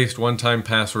time-based one-time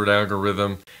password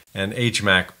algorithm and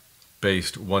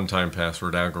HMAC-based one-time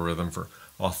password algorithm for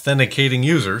authenticating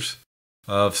users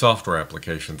of software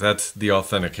applications. That's the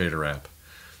Authenticator app.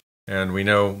 And we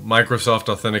know Microsoft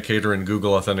Authenticator and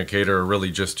Google Authenticator are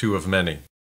really just 2 of many.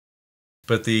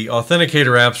 But the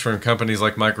Authenticator apps from companies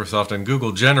like Microsoft and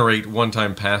Google generate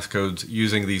one-time passcodes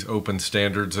using these open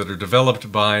standards that are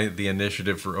developed by the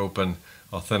Initiative for Open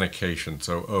Authentication,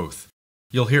 so OATH.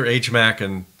 You'll hear HMAC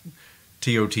and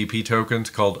TOTP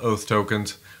tokens called OATH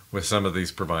tokens with some of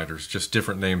these providers, just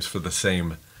different names for the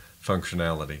same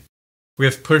functionality. We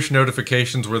have push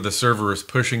notifications where the server is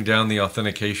pushing down the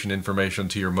authentication information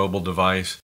to your mobile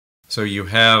device. So you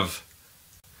have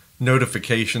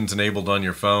notifications enabled on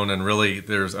your phone, and really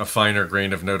there's a finer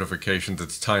grain of notifications.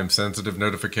 It's time-sensitive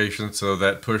notifications, so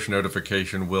that push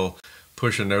notification will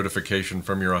push a notification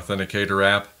from your Authenticator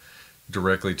app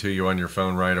directly to you on your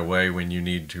phone right away when you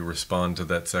need to respond to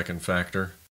that second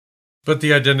factor. But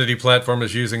the identity platform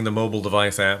is using the mobile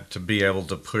device app to be able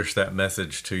to push that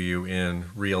message to you in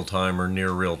real time or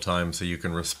near real time so you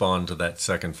can respond to that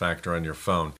second factor on your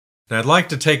phone. Now I'd like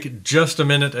to take just a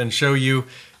minute and show you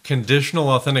conditional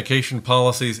authentication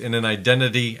policies in an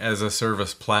identity as a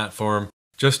service platform,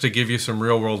 just to give you some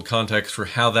real-world context for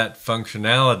how that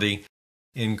functionality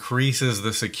increases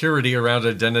the security around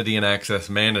identity and access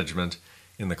management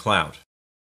in the cloud.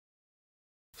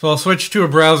 So I'll switch to a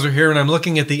browser here, and I'm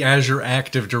looking at the Azure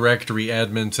Active Directory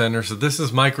Admin Center. So this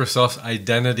is Microsoft's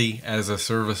identity as a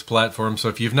service platform. So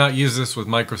if you've not used this with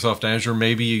Microsoft Azure,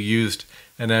 maybe you used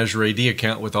an Azure AD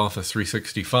account with Office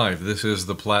 365. This is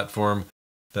the platform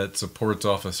that supports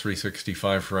Office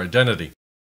 365 for identity.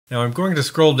 Now I'm going to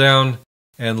scroll down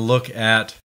and look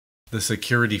at the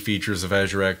security features of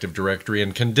Azure Active Directory,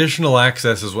 and conditional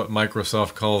access is what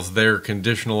Microsoft calls their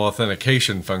conditional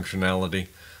authentication functionality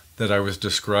that I was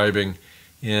describing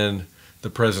in the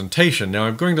presentation. Now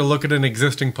I'm going to look at an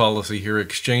existing policy here.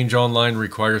 Exchange Online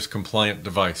requires compliant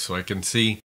device, so I can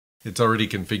see it's already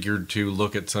configured to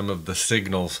look at some of the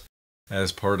signals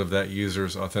as part of that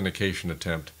user's authentication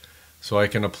attempt. So I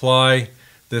can apply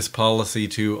this policy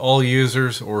to all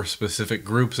users or specific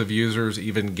groups of users,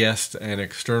 even guests and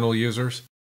external users.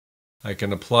 I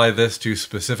can apply this to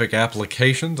specific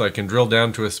applications. I can drill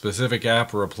down to a specific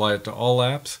app or apply it to all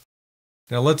apps.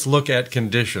 Now let's look at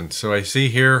conditions. So I see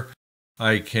here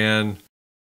I can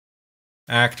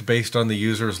act based on the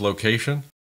user's location,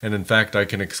 and in fact I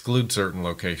can exclude certain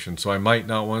locations. So I might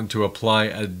not want to apply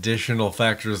additional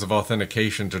factors of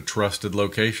authentication to trusted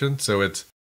locations. So it's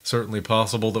certainly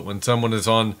possible that when someone is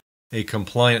on a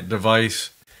compliant device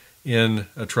in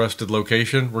a trusted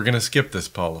location, we're going to skip this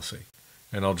policy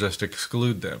and I'll just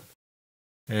exclude them.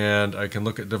 And I can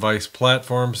look at device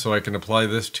platforms, so I can apply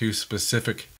this to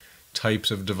specific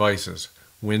types of devices: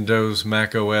 Windows,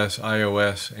 Mac OS,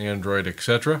 iOS, Android,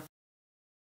 etc.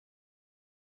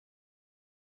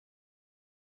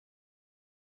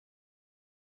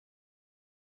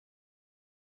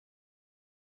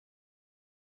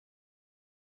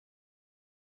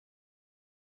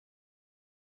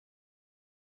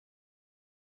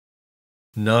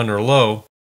 None or low,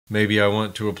 maybe I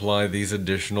want to apply these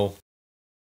additional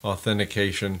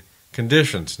authentication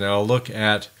conditions. Now I'll look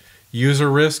at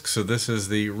user risk. So this is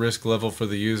the risk level for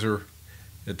the user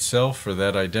itself for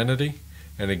that identity.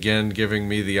 And again, giving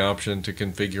me the option to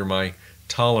configure my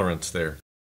tolerance there.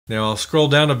 Now I'll scroll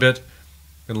down a bit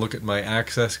and look at my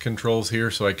access controls here,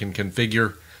 so I can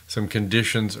configure some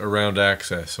conditions around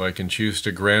access. So I can choose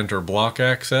to grant or block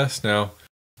access. Now,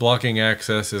 blocking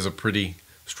access is a pretty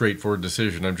straightforward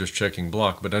decision. I'm just checking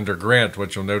block. But under grant,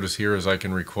 what you'll notice here is I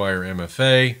can require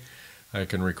MFA, I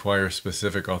can require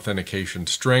specific authentication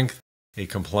strength, a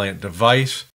compliant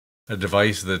device, a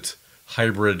device that's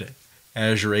hybrid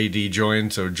Azure AD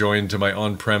joined, so joined to my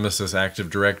on-premises Active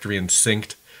Directory and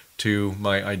synced to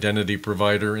my identity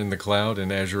provider in the cloud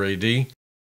in Azure AD.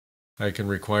 I can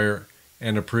require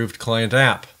an approved client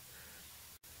app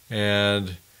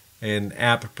and an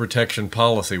app protection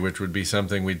policy, which would be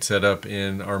something we'd set up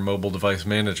in our mobile device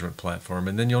management platform.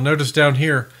 And then you'll notice down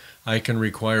here, I can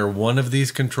require one of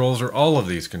these controls or all of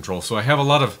these controls. So I have a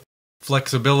lot of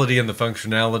flexibility in the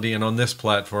functionality, and on this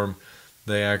platform,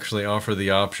 they actually offer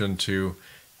the option to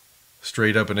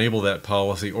straight up enable that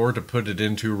policy or to put it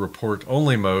into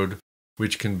report-only mode,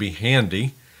 which can be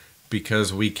handy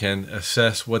because we can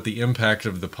assess what the impact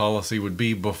of the policy would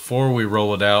be before we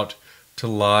roll it out to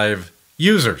live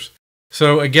users.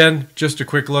 So again, just a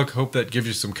quick look. Hope that gives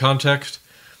you some context.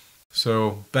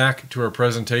 So back to our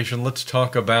presentation, let's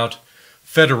talk about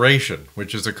federation,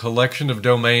 which is a collection of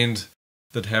domains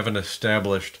that have an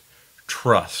established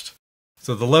trust.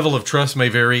 So the level of trust may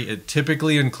vary. It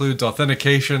typically includes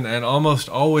authentication and almost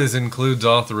always includes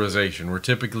authorization. We're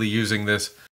typically using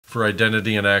this for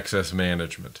identity and access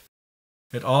management.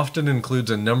 It often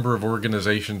includes a number of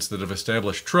organizations that have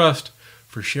established trust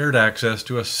for shared access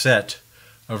to a set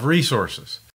of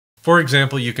resources. For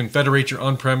example, you can federate your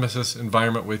on-premises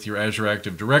environment with your Azure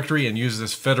Active Directory and use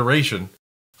this federation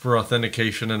for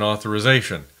authentication and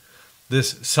authorization.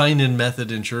 This sign-in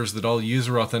method ensures that all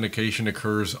user authentication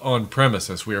occurs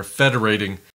on-premises. We are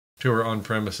federating to our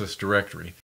on-premises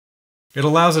directory. It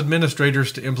allows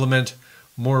administrators to implement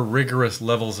more rigorous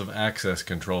levels of access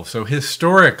control. So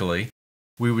historically,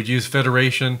 we would use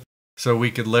federation so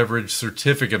we could leverage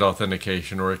certificate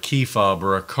authentication or a key fob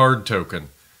or a card token.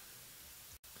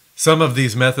 Some of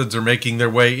these methods are making their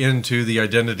way into the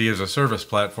identity as a service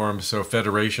platform, so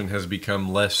federation has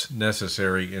become less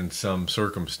necessary in some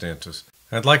circumstances.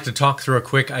 I'd like to talk through a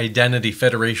quick identity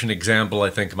federation example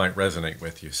I think might resonate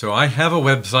with you. So I have a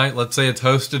website, let's say it's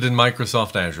hosted in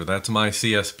Microsoft Azure, that's my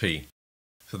CSP.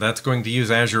 So that's going to use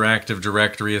Azure Active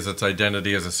Directory as its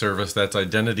identity as a service, that's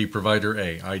Identity Provider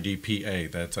A,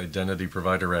 IDPA, that's Identity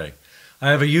Provider A.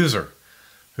 I have a user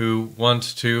who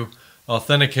wants to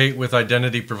authenticate with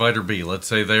identity provider B. Let's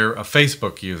say they're a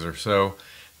Facebook user, so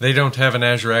they don't have an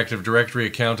Azure Active Directory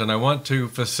account, and I want to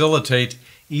facilitate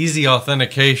easy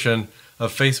authentication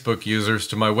of Facebook users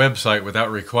to my website without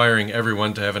requiring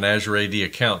everyone to have an Azure AD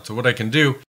account. So what I can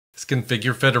do is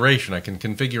configure federation. I can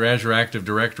configure Azure Active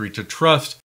Directory to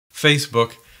trust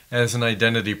Facebook as an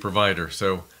identity provider.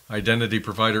 So identity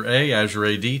provider A, Azure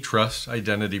AD, trusts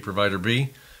identity provider B,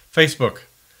 Facebook.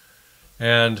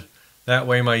 And that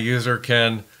way my user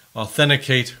can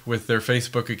authenticate with their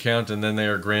Facebook account, and then they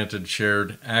are granted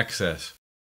shared access.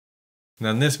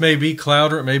 Now, this may be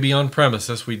cloud or it may be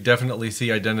on-premises. We definitely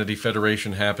see identity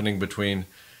federation happening between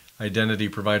identity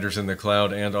providers in the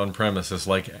cloud and on-premises,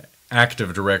 like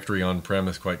Active Directory on-prem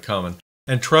is quite common.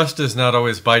 And trust is not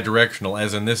always bidirectional,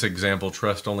 as in this example,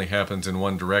 trust only happens in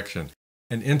one direction.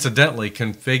 And incidentally,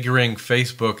 configuring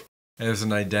Facebook as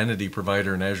an identity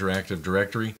provider in Azure Active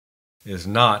Directory is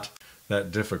not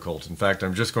that difficult. In fact,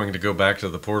 I'm just going to go back to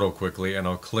the portal quickly, and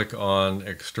I'll click on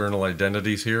external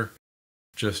identities here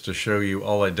just to show you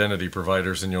all identity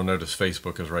providers, and you'll notice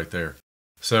Facebook is right there.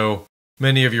 So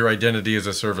many of your identity as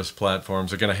a service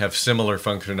platforms are going to have similar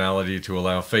functionality to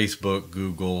allow Facebook,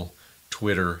 Google,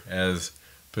 Twitter as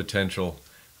potential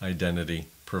identity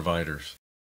providers.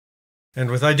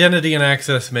 And with identity and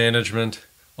access management,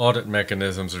 audit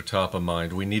mechanisms are top of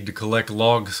mind. We need to collect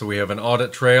logs so we have an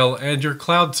audit trail, and your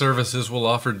cloud services will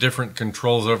offer different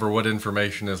controls over what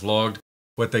information is logged.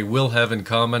 What they will have in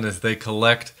common is they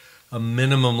collect a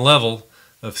minimum level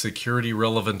of security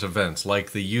relevant events,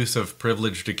 like the use of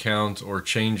privileged accounts or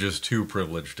changes to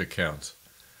privileged accounts.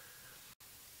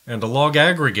 And a log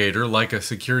aggregator, like a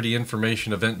Security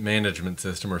Information Event Management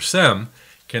System, or SIEM,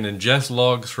 can ingest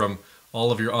logs from all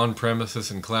of your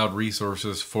on-premises and cloud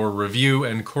resources for review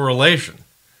and correlation.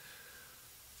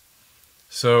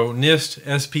 So NIST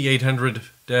SP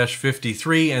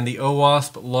 800-53 and the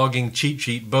OWASP logging cheat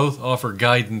sheet both offer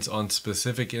guidance on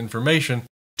specific information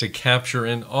to capture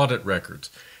in audit records.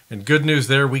 And good news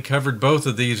there, we covered both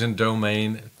of these in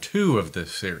Domain 2 of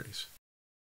this series.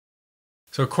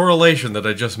 So correlation that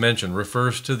I just mentioned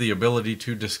refers to the ability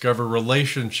to discover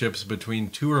relationships between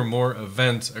two or more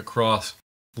events across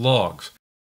logs.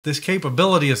 This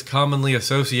capability is commonly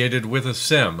associated with a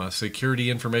SIEM, a Security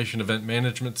Information Event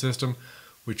Management System,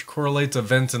 which correlates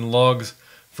events and logs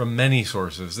from many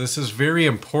sources. This is very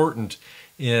important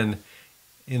in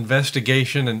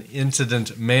investigation and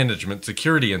incident management,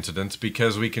 security incidents,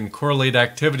 because we can correlate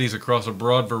activities across a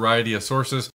broad variety of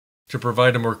sources to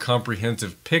provide a more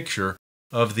comprehensive picture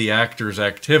of the actor's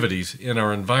activities in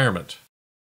our environment.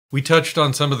 We touched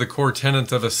on some of the core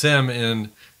tenets of a SIEM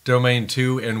in Domain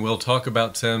 2, and we'll talk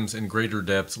about SIEMs in greater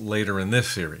depth later in this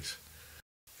series.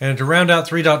 And to round out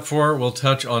 3.4, we'll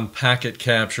touch on packet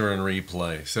capture and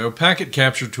replay. So packet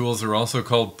capture tools are also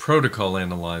called protocol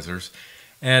analyzers.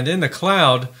 And in the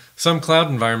cloud, some cloud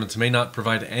environments may not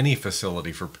provide any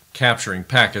facility for capturing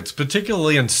packets,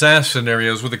 particularly in SaaS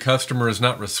scenarios where the customer is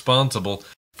not responsible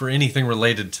for anything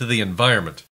related to the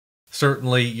environment.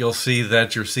 Certainly, you'll see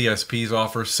that your CSPs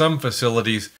offer some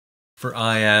facilities for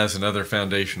IaaS and other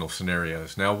foundational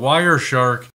scenarios. Now,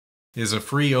 Wireshark is a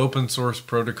free open source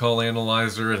protocol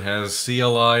analyzer. It has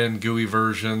CLI and GUI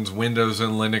versions, Windows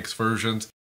and Linux versions.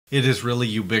 It is really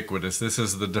ubiquitous. This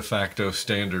is the de facto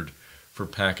standard for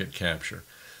packet capture.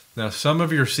 Now, some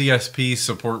of your CSPs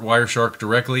support Wireshark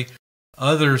directly.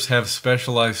 Others have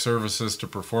specialized services to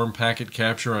perform packet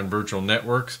capture on virtual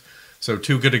networks. So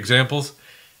two good examples.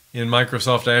 In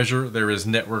Microsoft Azure, there is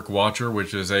Network Watcher,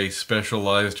 which is a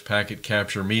specialized packet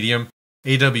capture medium.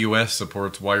 AWS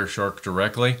supports Wireshark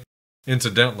directly.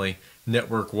 Incidentally,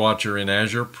 Network Watcher in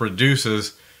Azure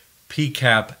produces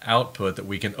PCAP output that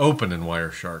we can open in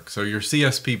Wireshark. So your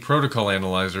CSP protocol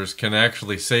analyzers can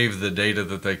actually save the data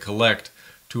that they collect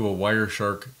to a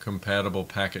Wireshark-compatible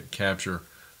packet capture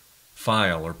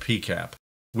file, or PCAP,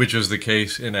 which is the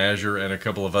case in Azure and a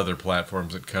couple of other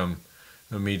platforms that come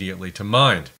immediately to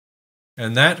mind.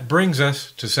 And that brings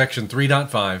us to Section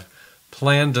 3.5,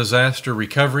 Planned Disaster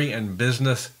Recovery and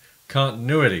Business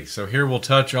Continuity. So here we'll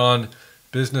touch on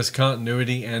business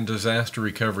continuity and disaster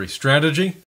recovery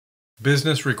strategy.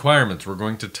 Business requirements. We're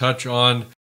going to touch on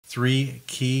three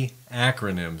key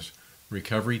acronyms: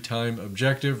 Recovery Time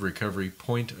Objective, Recovery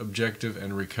Point Objective,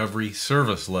 and Recovery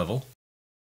Service Level.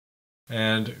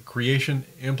 And creation,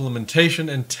 implementation,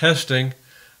 and testing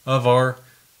of our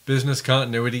business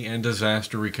continuity and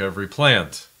disaster recovery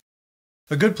plans.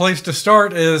 A good place to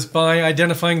start is by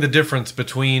identifying the difference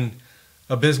between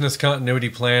a business continuity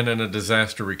plan and a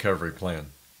disaster recovery plan.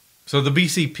 So the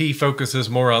BCP focuses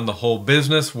more on the whole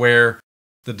business, where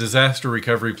the disaster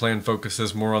recovery plan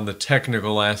focuses more on the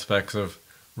technical aspects of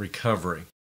recovery.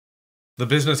 The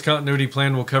business continuity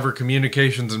plan will cover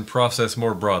communications and process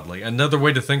more broadly. Another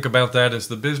way to think about that is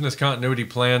the business continuity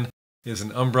plan is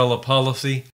an umbrella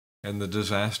policy, and the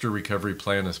disaster recovery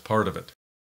plan is part of it.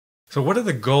 So what are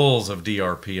the goals of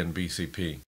DRP and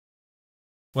BCP?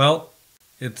 Well,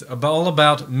 it's all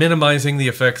about minimizing the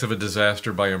effects of a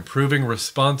disaster by improving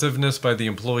responsiveness by the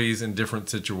employees in different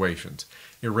situations,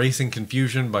 erasing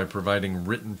confusion by providing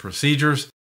written procedures,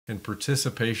 and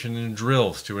participation in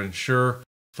drills to ensure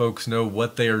folks know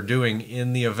what they are doing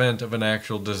in the event of an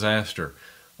actual disaster,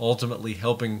 ultimately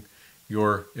helping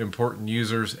your important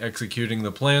users executing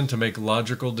the plan to make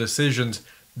logical decisions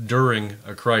during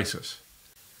a crisis.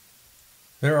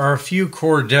 There are a few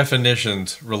core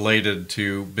definitions related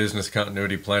to business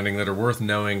continuity planning that are worth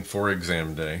knowing for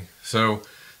exam day. So,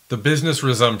 the business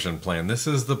resumption plan. This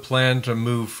is the plan to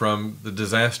move from the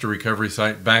disaster recovery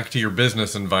site back to your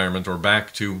business environment, or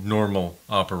back to normal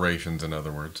operations, in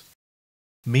other words.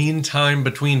 Mean time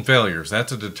between failures.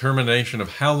 That's a determination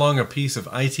of how long a piece of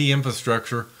IT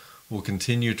infrastructure will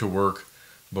continue to work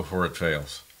before it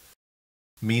fails.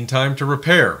 Mean time to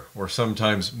repair, or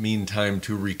sometimes mean time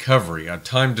to recovery, a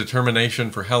time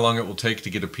determination for how long it will take to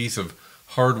get a piece of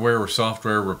hardware or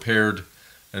software repaired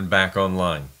and back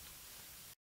online.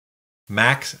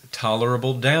 Max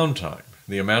tolerable downtime,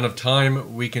 the amount of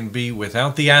time we can be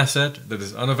without the asset that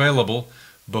is unavailable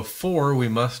before we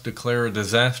must declare a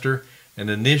disaster and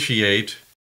initiate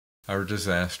our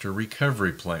disaster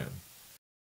recovery plan.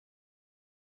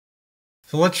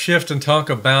 So let's shift and talk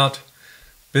about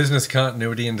business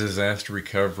continuity and disaster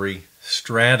recovery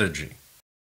strategy.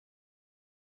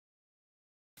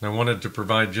 I wanted to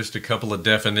provide just a couple of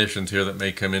definitions here that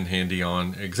may come in handy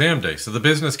on exam day. So the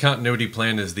business continuity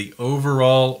plan is the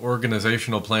overall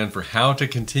organizational plan for how to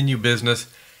continue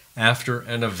business after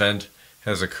an event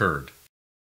has occurred.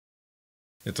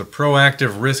 It's a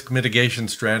proactive risk mitigation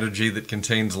strategy that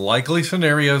contains likely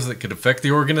scenarios that could affect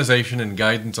the organization and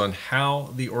guidance on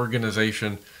how the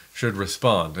organization should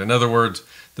respond. In other words,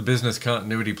 the business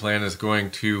continuity plan is going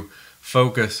to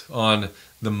focus on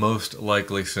the most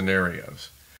likely scenarios.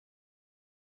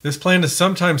 This plan is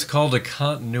sometimes called a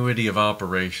continuity of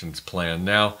operations plan.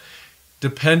 Now,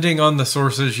 depending on the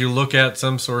sources you look at,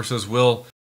 some sources will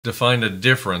define a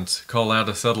difference, call out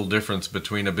a subtle difference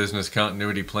between a business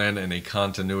continuity plan and a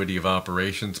continuity of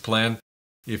operations plan.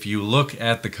 If you look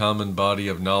at the common body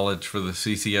of knowledge for the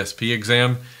CCSP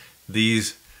exam,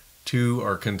 these two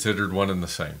are considered one and the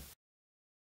same.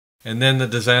 And then the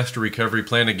disaster recovery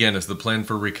plan, again, is the plan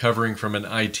for recovering from an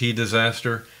IT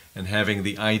disaster and having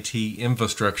the IT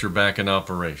infrastructure back in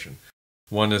operation.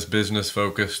 One is business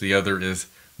focused, the other is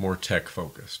more tech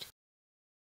focused.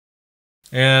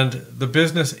 And the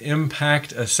business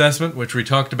impact assessment, which we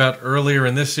talked about earlier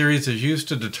in this series, is used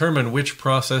to determine which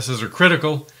processes are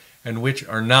critical and which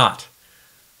are not.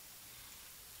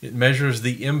 It measures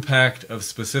the impact of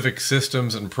specific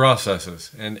systems and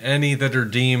processes, and any that are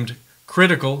deemed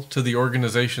critical to the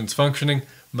organization's functioning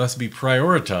must be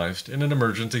prioritized in an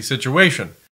emergency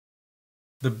situation.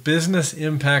 The business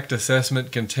impact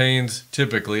assessment contains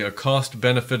typically a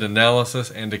cost-benefit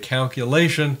analysis and a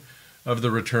calculation of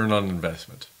the return on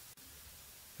investment.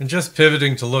 And just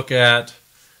pivoting to look at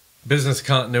business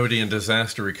continuity and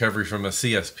disaster recovery from a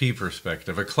CSP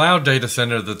perspective, a cloud data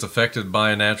center that's affected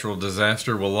by a natural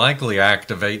disaster will likely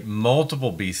activate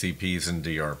multiple BCPs and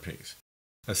DRPs.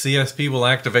 A CSP will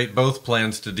activate both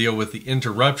plans to deal with the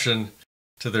interruption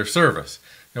to their service.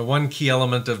 Now, one key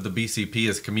element of the BCP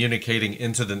is communicating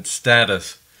incident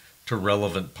status to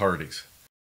relevant parties.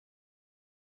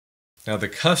 Now, the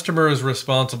customer is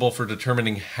responsible for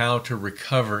determining how to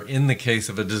recover in the case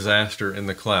of a disaster in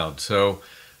the cloud. So,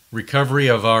 recovery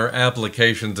of our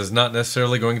applications is not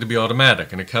necessarily going to be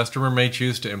automatic, and a customer may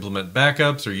choose to implement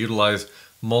backups or utilize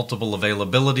multiple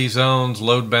availability zones,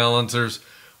 load balancers,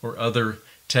 or other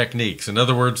techniques. In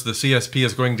other words, the CSP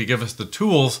is going to give us the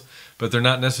tools, but they're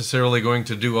not necessarily going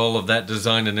to do all of that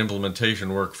design and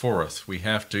implementation work for us. We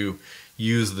have to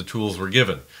use the tools we're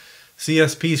given.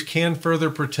 CSPs can further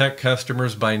protect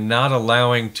customers by not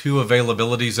allowing two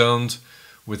availability zones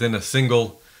within a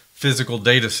single physical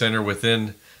data center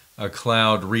within a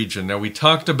cloud region. Now, we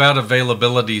talked about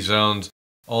availability zones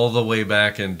all the way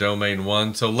back in Domain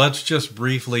 1, so let's just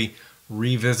briefly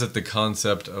revisit the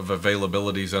concept of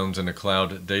availability zones in a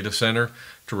cloud data center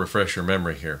to refresh your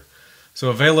memory here. So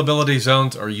availability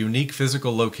zones are unique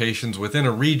physical locations within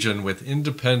a region with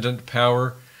independent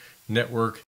power,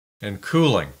 network, and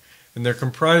cooling. And they're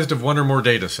comprised of one or more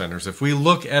data centers. If we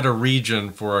look at a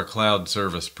region for a cloud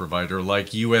service provider,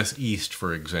 like US East,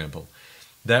 for example,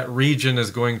 that region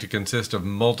is going to consist of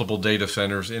multiple data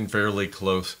centers in fairly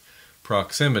close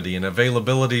proximity, and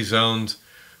availability zones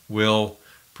will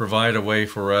provide a way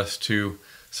for us to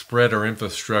spread our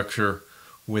infrastructure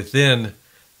within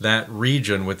that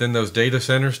region, within those data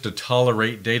centers, to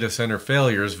tolerate data center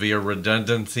failures via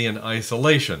redundancy and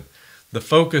isolation. The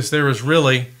focus there is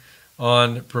really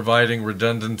on providing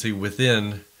redundancy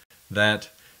within that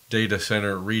data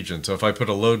center region. So if I put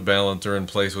a load balancer in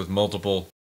place with multiple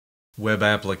web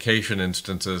application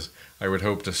instances, I would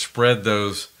hope to spread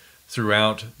those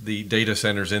throughout the data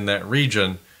centers in that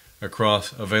region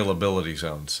across availability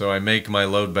zones. So I make my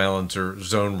load balancer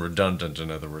zone redundant, in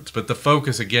other words. But the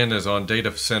focus again is on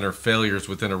data center failures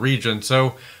within a region.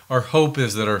 So our hope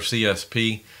is that our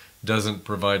CSP doesn't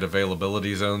provide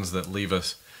availability zones that leave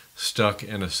us stuck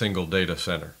in a single data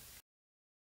center.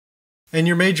 And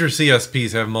your major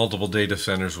CSPs have multiple data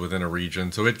centers within a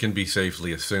region, so it can be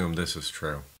safely assumed this is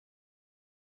true.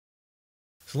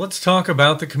 So let's talk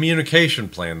about the communication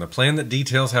plan, the plan that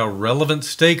details how relevant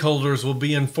stakeholders will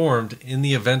be informed in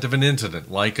the event of an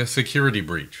incident, like a security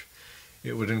breach.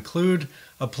 It would include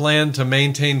a plan to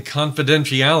maintain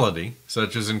confidentiality,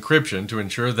 such as encryption, to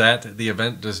ensure that the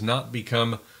event does not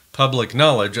become public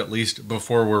knowledge, at least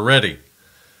before we're ready.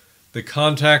 The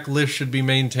contact list should be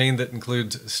maintained that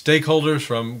includes stakeholders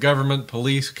from government,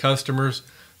 police, customers,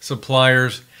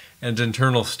 suppliers, and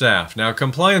internal staff. Now,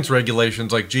 compliance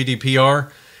regulations like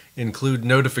GDPR include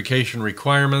notification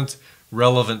requirements,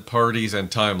 relevant parties,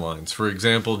 and timelines. For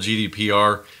example,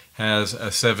 GDPR has a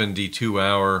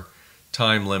 72-hour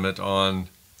time limit on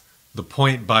the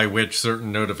point by which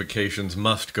certain notifications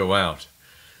must go out.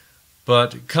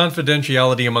 But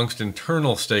confidentiality amongst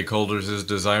internal stakeholders is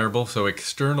desirable, so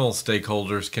external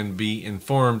stakeholders can be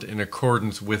informed in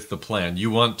accordance with the plan. You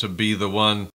want to be the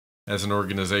one, as an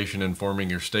organization, informing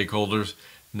your stakeholders,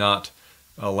 not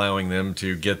allowing them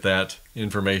to get that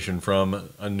information from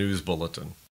a news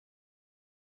bulletin.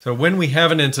 So when we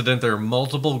have an incident, there are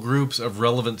multiple groups of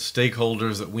relevant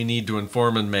stakeholders that we need to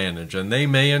inform and manage, and they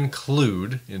may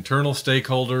include internal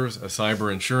stakeholders, a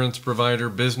cyber insurance provider,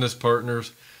 business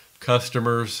partners,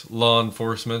 customers, law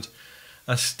enforcement.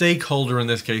 A stakeholder in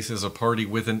this case is a party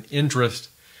with an interest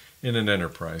in an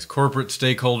enterprise. Corporate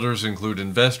stakeholders include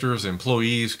investors,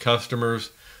 employees, customers,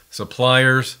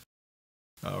 suppliers.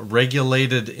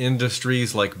 Regulated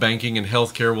industries like banking and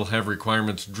healthcare will have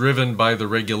requirements driven by the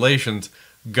regulations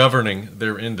governing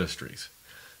their industries.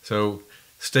 So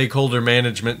stakeholder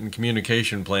management and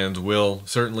communication plans will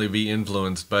certainly be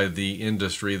influenced by the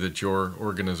industry that your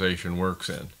organization works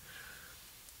in.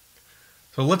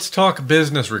 So let's talk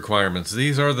business requirements.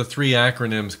 These are the three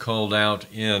acronyms called out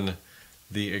in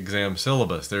the exam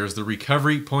syllabus. There's the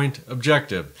recovery point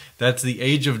objective. That's the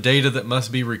age of data that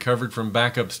must be recovered from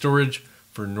backup storage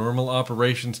for normal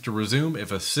operations to resume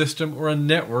if a system or a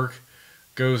network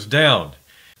goes down.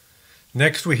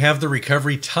 Next, we have the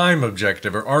recovery time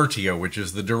objective, or RTO, which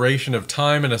is the duration of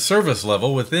time and a service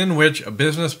level within which a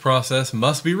business process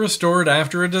must be restored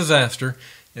after a disaster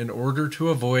in order to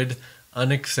avoid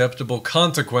unacceptable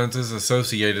consequences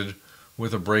associated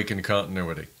with a break in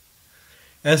continuity.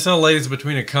 SLAs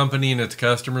between a company and its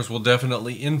customers will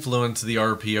definitely influence the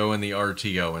RPO and the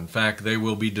RTO. In fact, they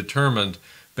will be determined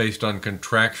based on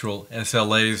contractual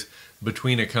SLAs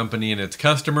between a company and its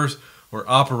customers, or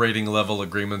operating level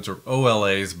agreements, or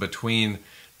OLAs, between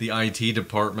the IT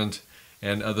department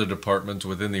and other departments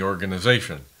within the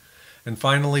organization. And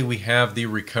finally, we have the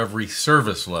recovery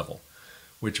service level,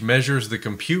 which measures the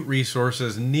compute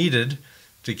resources needed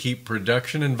to keep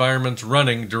production environments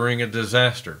running during a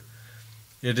disaster.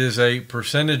 It is a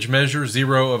percentage measure,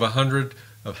 0 of 100,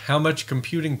 of how much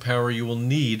computing power you will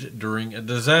need during a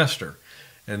disaster,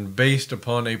 and based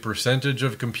upon a percentage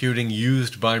of computing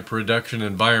used by production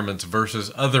environments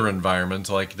versus other environments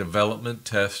like development,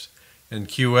 test, and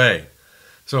QA.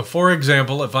 So for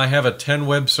example, if I have a 10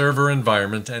 web server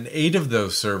environment and 8 of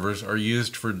those servers are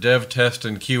used for dev, test,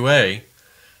 and QA,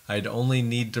 I'd only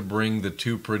need to bring the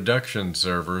 2 production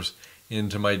servers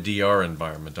into my DR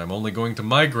environment. I'm only going to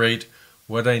migrate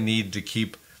what I need to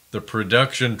keep the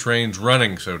production trains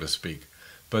running, so to speak.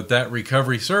 But that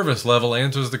recovery service level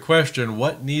answers the question,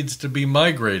 what needs to be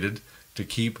migrated to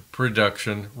keep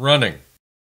production running?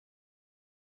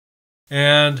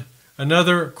 And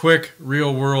another quick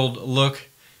real-world look,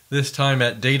 this time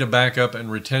at data backup and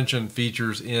retention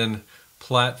features in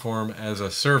Platform as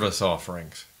a Service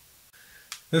offerings.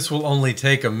 This will only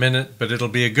take a minute, but it'll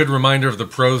be a good reminder of the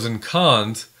pros and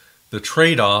cons, the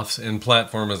trade-offs in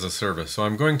Platform as a Service. So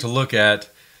I'm going to look at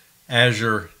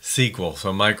Azure SQL,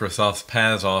 so Microsoft's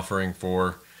PaaS offering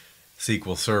for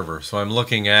SQL Server. So I'm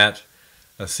looking at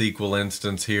a SQL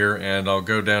instance here, and I'll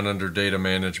go down under data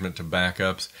management to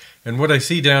backups. And what I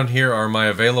see down here are my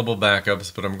available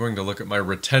backups, but I'm going to look at my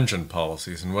retention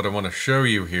policies. And what I want to show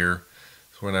you here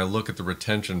is when I look at the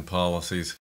retention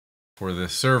policies for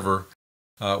this server,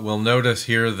 we'll notice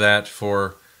here that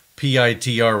for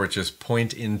PITR, which is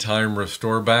point-in-time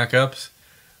restore backups,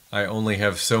 I only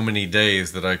have so many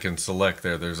days that I can select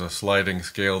there. There's a sliding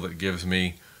scale that gives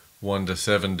me 1 to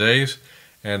 7 days,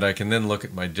 and I can then look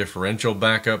at my differential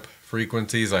backup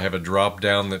frequencies. I have a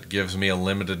drop-down that gives me a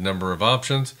limited number of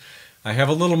options. I have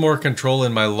a little more control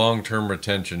in my long-term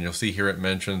retention. You'll see here it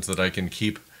mentions that I can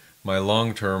keep my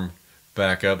long-term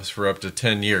backups for up to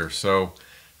 10 years. So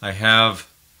I have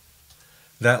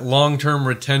that long-term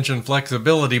retention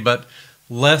flexibility, but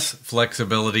less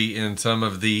flexibility in some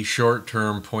of the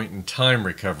short-term point-in-time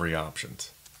recovery options.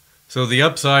 So the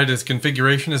upside is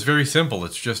configuration is very simple.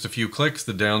 It's just a few clicks.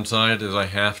 The downside is I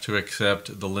have to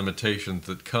accept the limitations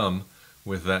that come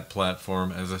with that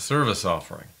platform as a service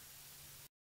offering.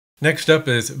 Next up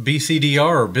is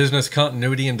BCDR, or Business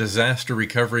Continuity and Disaster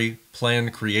Recovery Plan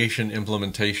Creation,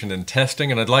 Implementation, and Testing.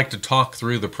 And I'd like to talk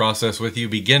through the process with you,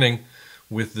 beginning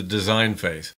with the design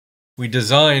phase. We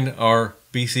design our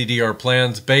BCDR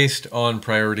plans based on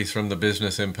priorities from the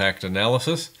business impact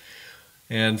analysis.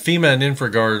 And FEMA and Infra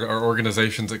are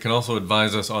organizations that can also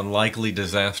advise us on likely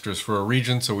disasters for a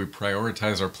region, so we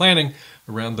prioritize our planning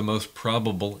around the most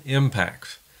probable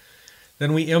impacts.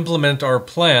 Then we implement our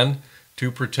plan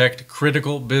to protect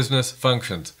critical business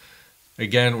functions.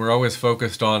 Again, we're always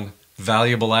focused on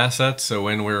valuable assets, so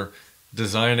when we're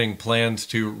designing plans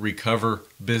to recover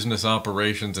business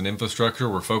operations and infrastructure,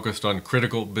 we're focused on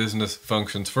critical business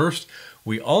functions first.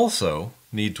 We also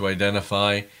need to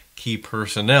identify key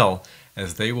personnel,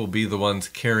 as they will be the ones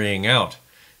carrying out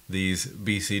these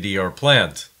BCDR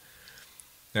plans.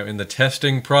 Now, in the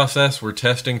testing process, we're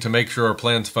testing to make sure our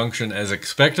plans function as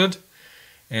expected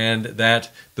and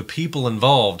that the people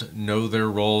involved know their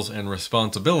roles and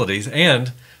responsibilities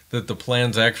and that the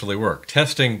plans actually work.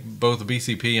 Testing both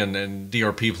BCP and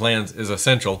DRP plans is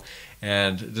essential,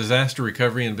 and disaster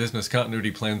recovery and business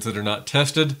continuity plans that are not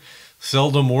tested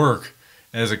seldom work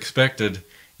as expected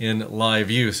in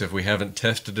live use if we haven't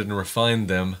tested and refined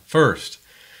them first.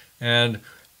 And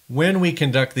when we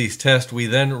conduct these tests, we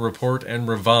then report and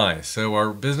revise. So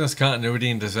our business continuity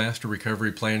and disaster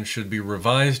recovery plans should be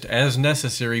revised as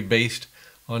necessary based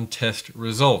on test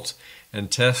results. And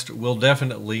test will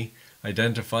definitely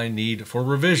identify need for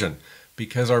revision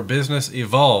because our business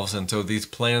evolves, and so these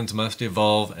plans must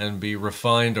evolve and be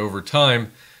refined over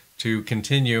time to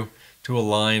continue to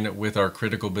align with our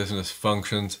critical business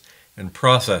functions and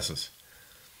processes.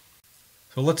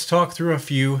 So let's talk through a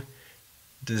few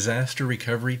disaster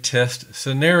recovery test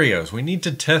scenarios. We need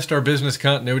to test our business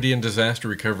continuity and disaster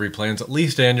recovery plans at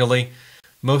least annually.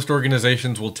 Most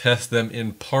organizations will test them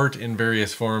in part in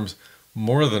various forms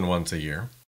more than once a year.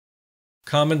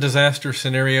 Common disaster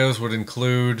scenarios would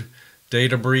include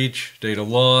data breach, data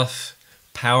loss,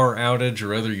 power outage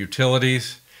or other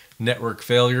utilities, network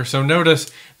failure. So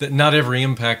notice that not every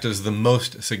impact is the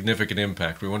most significant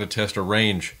impact. We want to test a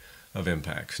range of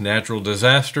impacts. Natural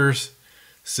disasters,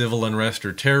 civil unrest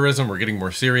or terrorism, we're getting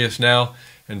more serious now,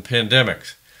 and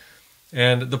pandemics.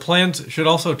 And the plans should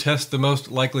also test the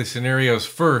most likely scenarios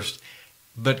first,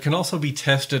 but can also be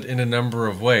tested in a number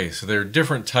of ways. So there are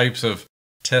different types of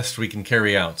tests we can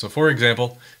carry out. So for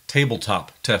example,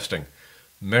 tabletop testing.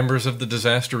 Members of the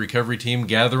disaster recovery team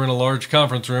gather in a large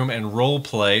conference room and role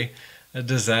play a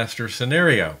disaster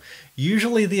scenario.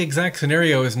 Usually the exact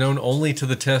scenario is known only to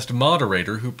the test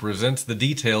moderator, who presents the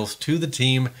details to the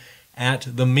team at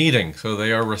the meeting, so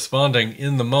they are responding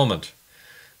in the moment.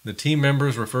 The team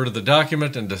members refer to the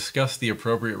document and discuss the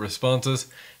appropriate responses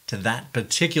to that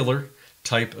particular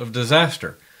type of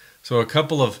disaster. So a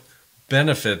couple of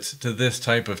benefits to this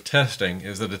type of testing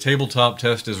is that a tabletop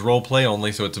test is role play only,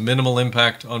 so it's a minimal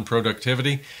impact on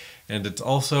productivity, and it's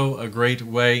also a great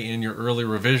way in your early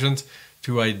revisions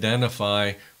to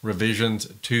identify revisions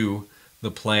to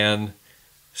the plan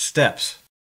steps.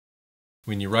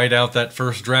 When you write out that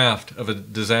first draft of a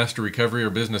disaster recovery or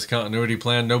business continuity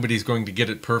plan, nobody's going to get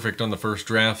it perfect on the first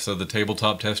draft, so the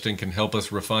tabletop testing can help us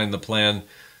refine the plan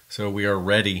so we are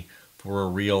ready for a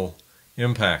real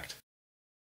impact.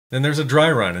 Then there's a dry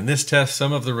run. In this test,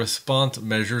 some of the response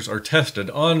measures are tested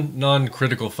on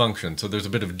non-critical functions, so there's a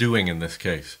bit of doing in this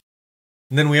case.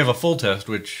 And then we have a full test,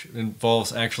 which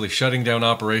involves actually shutting down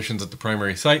operations at the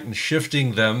primary site and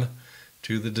shifting them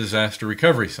to the disaster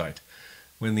recovery site,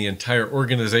 when the entire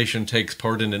organization takes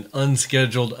part in an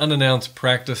unscheduled, unannounced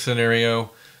practice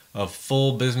scenario of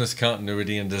full business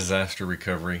continuity and disaster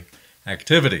recovery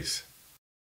activities.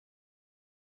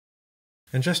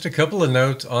 And just a couple of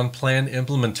notes on plan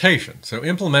implementation. So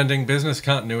implementing business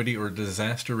continuity or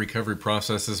disaster recovery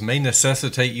processes may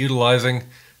necessitate utilizing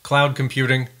cloud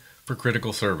computing for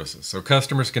critical services. So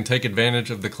customers can take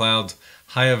advantage of the cloud's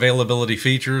high availability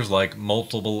features like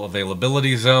multiple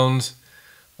availability zones,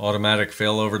 automatic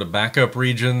failover to backup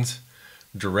regions,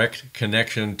 direct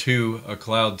connection to a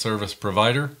cloud service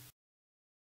provider.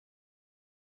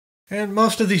 And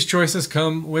most of these choices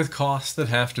come with costs that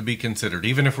have to be considered.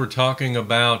 Even if we're talking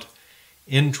about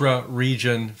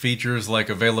intra-region features like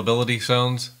availability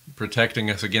zones, protecting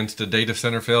us against a data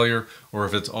center failure, or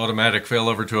if it's automatic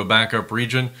failover to a backup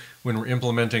region, when we're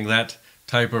implementing that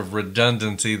type of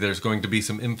redundancy, there's going to be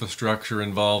some infrastructure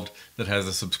involved that has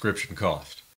a subscription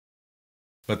cost.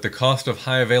 But the cost of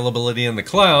high availability in the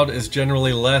cloud is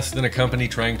generally less than a company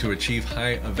trying to achieve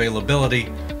high availability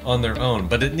on their own.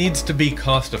 But it needs to be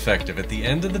cost effective. At the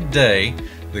end of the day,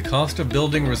 the cost of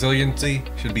building resiliency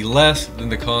should be less than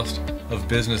the cost of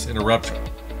business interruption.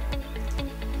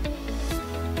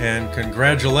 And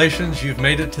congratulations, you've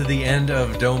made it to the end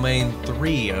of Domain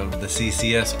 3 of the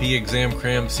CCSP Exam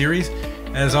Cram series.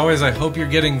 As always, I hope you're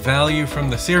getting value from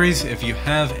the series. If you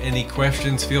have any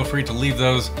questions, feel free to leave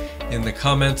those in the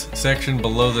comments section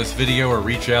below this video or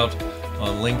reach out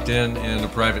on LinkedIn in a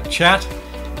private chat.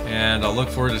 And I'll look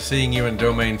forward to seeing you in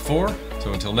Domain 4.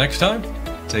 So until next time,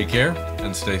 take care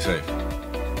and stay safe.